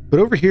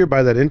 But over here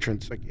by that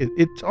entrance, like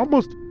it's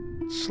almost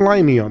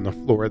slimy on the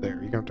floor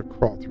there. You're going to have to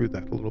crawl through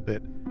that a little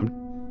bit.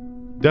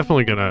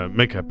 Definitely going to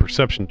make a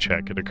perception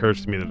check. It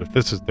occurs to me that if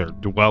this is their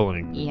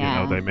dwelling,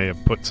 Yeah. they may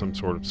have put some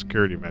sort of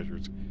security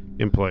measures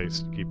in place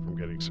to keep from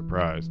getting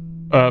surprised.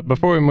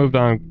 Before we moved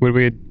on, would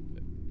we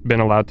been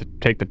allowed to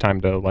take the time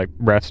to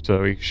rest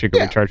so she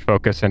can recharge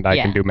focus and I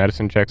can do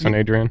medicine checks on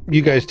Adrian?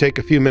 You guys take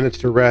a few minutes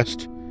to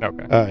rest,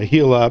 Okay.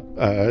 heal up,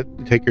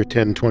 take your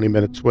 10, 20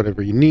 minutes,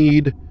 whatever you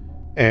need,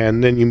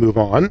 and then you move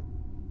on.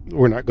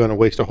 We're not going to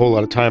waste a whole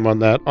lot of time on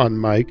that on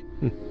Mike.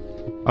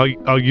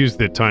 I'll use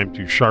the time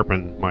to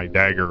sharpen my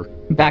dagger.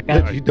 Back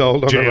up. That you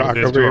dulled on the Jammed rock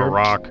into over a here.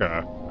 rock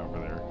over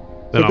there.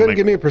 So Then go I'll ahead and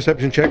give me a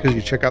perception check as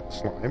you check out the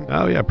slime.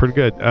 Oh yeah, pretty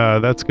good.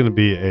 That's going to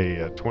be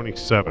a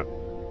 27.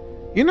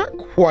 You're not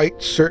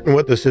quite certain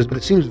what this is, but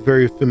it seems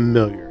very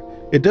familiar.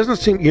 It doesn't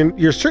seem,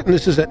 you're certain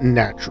this isn't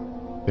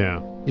natural.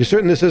 Yeah. You're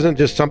certain this isn't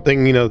just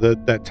something,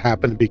 that's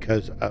happened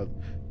because of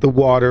the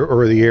water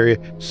or the area.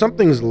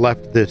 Something's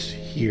left this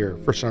here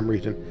for some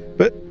reason.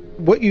 But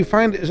what you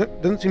find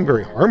doesn't seem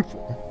very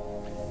harmful.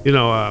 And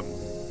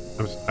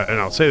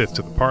I'll say this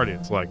to the party.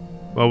 It's like,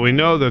 well, we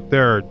know that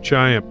there are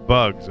giant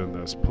bugs in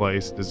this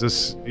place.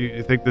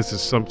 You think this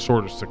is some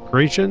sort of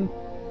secretion?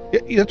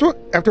 Yeah, that's what,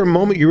 after a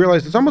moment, you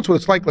realize it's almost what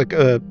it's like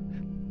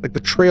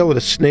the trail that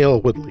a snail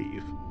would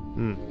leave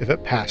if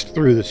it passed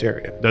through this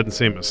area. Doesn't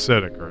seem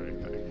acidic or anything.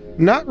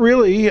 Not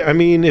really. I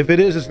mean, if it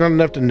is, it's not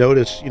enough to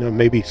notice,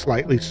 maybe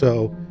slightly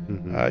so.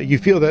 You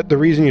feel that the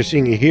reason you're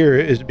seeing it here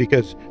is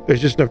because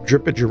there's just enough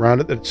drippage around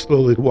it that it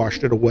slowly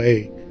washed it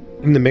away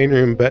in the main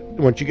room, but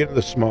once you get to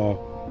the small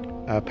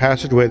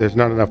passageway, there's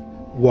not enough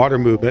water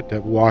movement to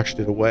have washed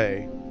it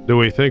away. Do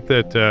we think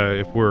that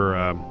if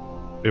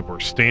we're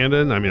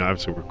standing, I mean,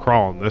 obviously we're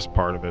crawling this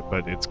part of it,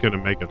 but it's going to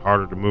make it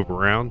harder to move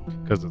around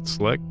because it's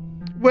slick?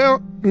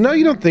 Well, no,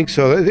 you don't think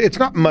so. It's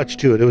not much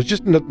to it. It was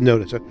just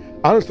notice it.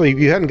 Honestly, if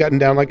you hadn't gotten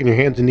down like on your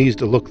hands and knees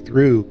to look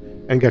through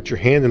and got your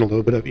hand in a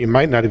little bit of it, you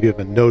might not have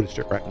even noticed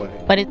it right away.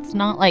 But it's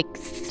not like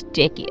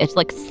sticky. It's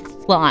like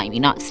slimy,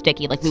 not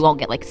sticky. Like we won't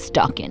get like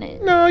stuck in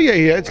it. No, yeah.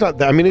 It's not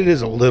that. I mean, it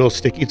is a little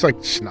sticky. It's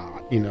like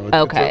snot, you know.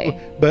 Okay.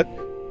 But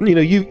you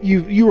know,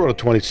 you rolled a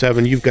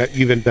 27. You've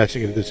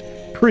investigated this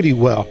pretty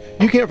well.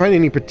 You can't find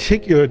any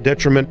particular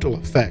detrimental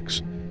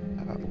effects.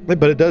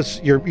 But it does.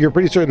 You're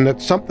pretty certain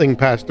that something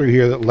passed through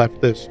here that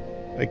left this,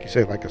 like you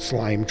say, like a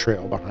slime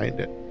trail behind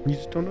it. You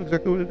just don't know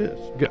exactly what it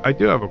is. I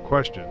do have a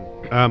question.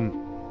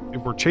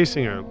 If we're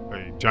chasing a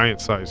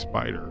giant-sized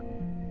spider,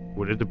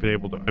 would it have been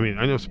able to? I mean,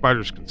 I know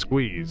spiders can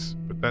squeeze,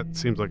 but that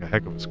seems like a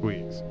heck of a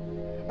squeeze.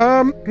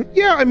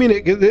 Yeah. I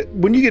mean,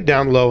 when you get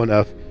down low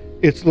enough,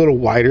 it's a little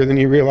wider than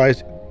you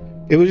realize.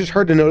 It was just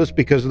hard to notice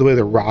because of the way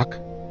the rock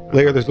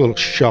layer. There's a little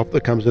shelf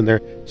that comes in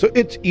there, so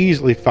it's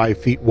easily 5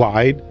 feet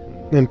wide.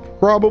 And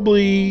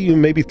probably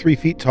maybe 3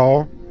 feet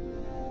tall,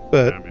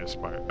 but I mean,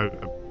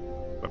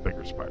 a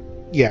bigger spider.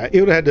 Yeah, it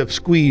would have had to have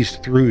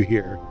squeezed through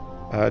here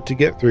to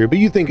get through. But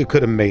you think it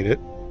could have made it?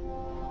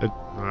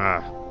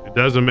 It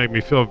doesn't make me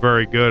feel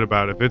very good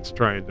about if it's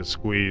trying to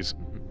squeeze.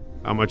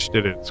 How much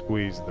did it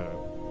squeeze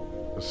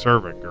the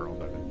servant girl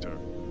that it took?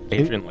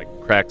 Adrian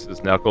cracks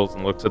his knuckles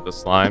and looks at the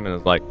slime and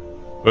is like,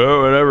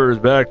 "Well, whatever is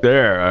back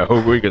there, I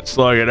hope we can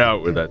slug it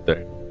out with that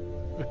thing."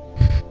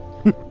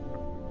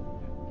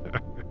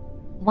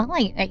 Well,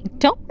 I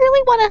don't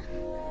really want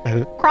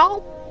to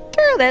crawl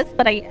through this,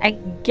 but I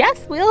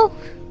guess we'll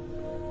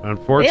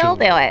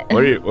Unfortunately, do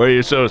it. What are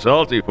you so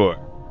salty for?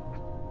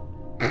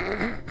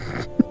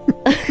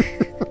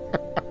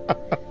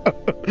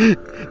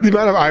 The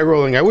amount of eye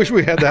rolling. I wish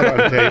we had that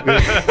on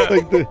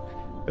tape.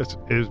 It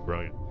is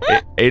brilliant.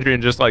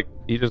 Adrian just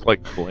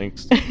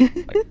blinks.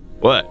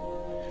 What?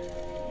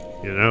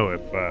 You know,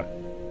 if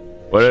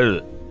What is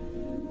it?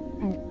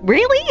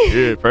 Really?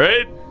 You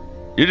afraid?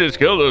 You just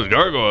killed those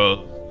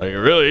gargoyles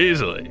really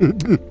easily.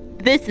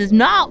 This is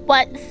not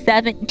what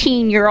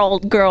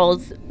 17-year-old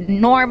girls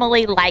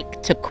normally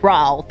like to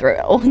crawl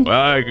through.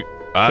 Well,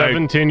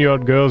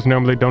 17-year-old girls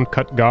normally don't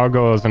cut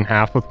gargoyles in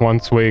half with one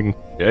swing.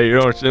 Yeah, you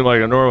don't seem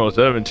like a normal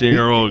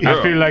 17-year-old girl.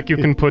 I feel like you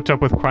can put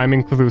up with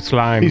climbing through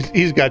slime.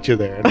 He's got you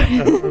there.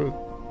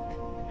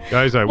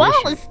 guys, I Well,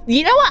 wish.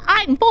 you know what?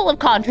 I'm full of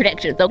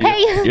contradictions, okay?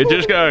 You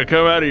just gotta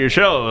come out of your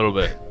shell a little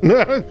bit.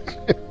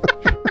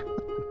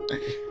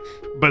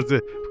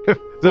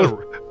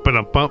 But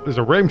a bump is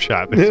a rim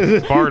shot.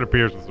 Bard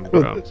appears with some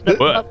drums.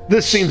 What?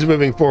 This scene's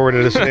moving forward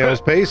at a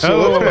snail's pace. So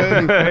let's go ahead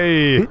and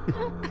Hey,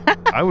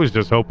 I was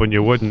just hoping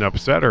you wouldn't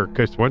upset her,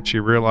 because once she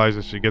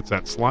realizes she gets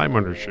that slime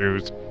on her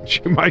shoes,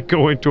 she might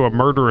go into a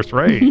murderous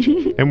rage,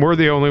 and we're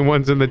the only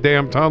ones in the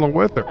damn tunnel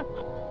with her.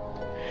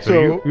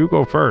 So you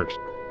go first.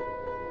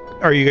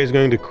 Are you guys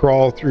going to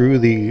crawl through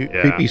the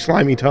creepy,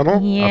 slimy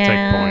tunnel Yeah. I'll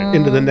take point.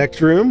 into the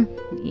next room?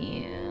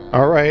 Yeah.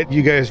 All right,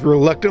 you guys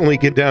reluctantly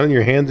get down on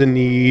your hands and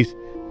knees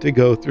to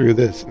go through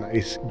this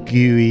nice,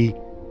 gooey.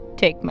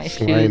 Take my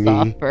shoes Slimy.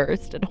 off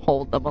first and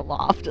hold them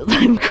aloft as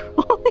I'm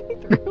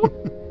crawling through.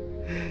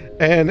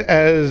 And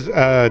as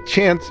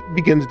Chance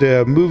begins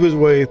to move his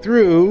way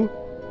through,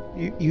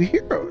 you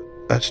hear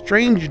a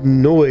strange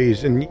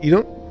noise, and you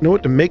don't know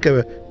what to make of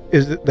it.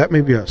 Is that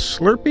maybe a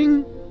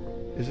slurping?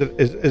 Is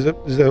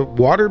it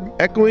water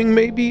echoing?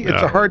 Maybe it's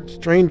No. a hard,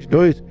 strange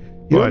noise.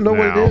 You What don't know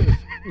now? what it is.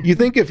 You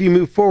think if you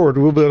move forward,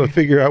 we'll be able to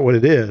figure out what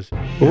it is.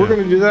 But we're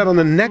going to do that on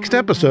the next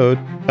episode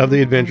of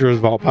the Adventurers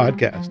Vault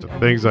podcast. The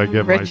things I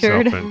get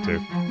Richard. myself into.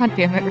 God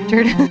damn it,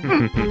 Richard.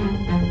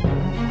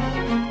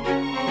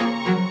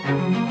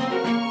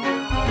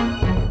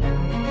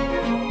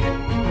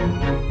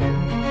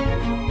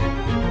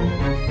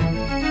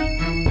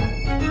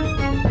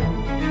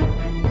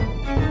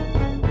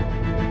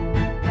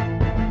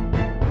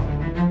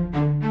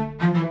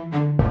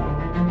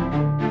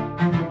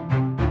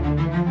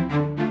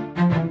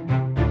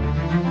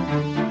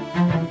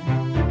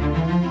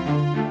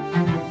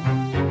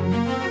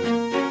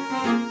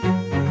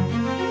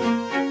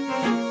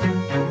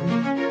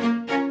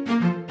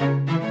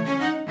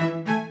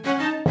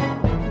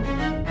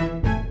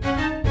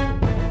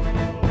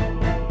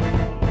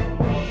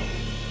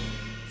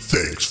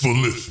 Thanks for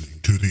listening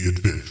to The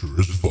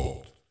Adventurers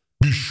Vault.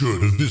 Be sure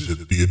to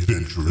visit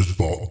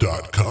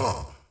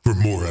theadventurersvault.com for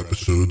more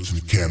episodes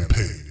and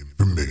campaign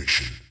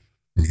information.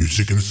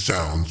 Music and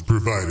sounds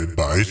provided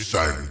by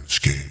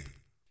Sirenscape.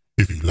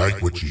 If you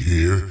like what you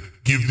hear,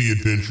 give The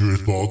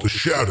Adventurers Vault a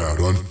shout out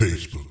on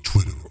Facebook,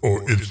 Twitter,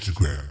 or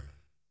Instagram.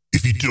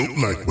 If you don't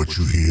like what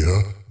you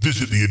hear,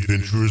 visit the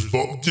Adventurers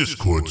Vault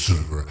Discord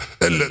server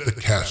and let the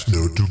cast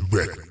know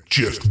directly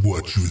just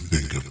what you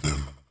think of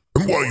them.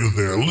 And while you're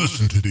there,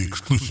 listen to the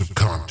exclusive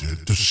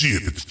content to see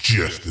if it's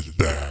just as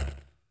bad.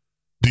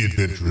 The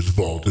Adventurers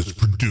Vault is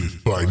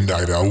produced by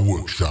Night Owl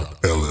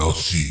Workshop,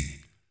 LLC.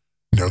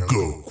 Now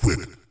go, quick,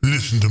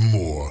 listen to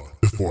more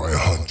before I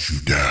hunt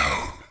you down.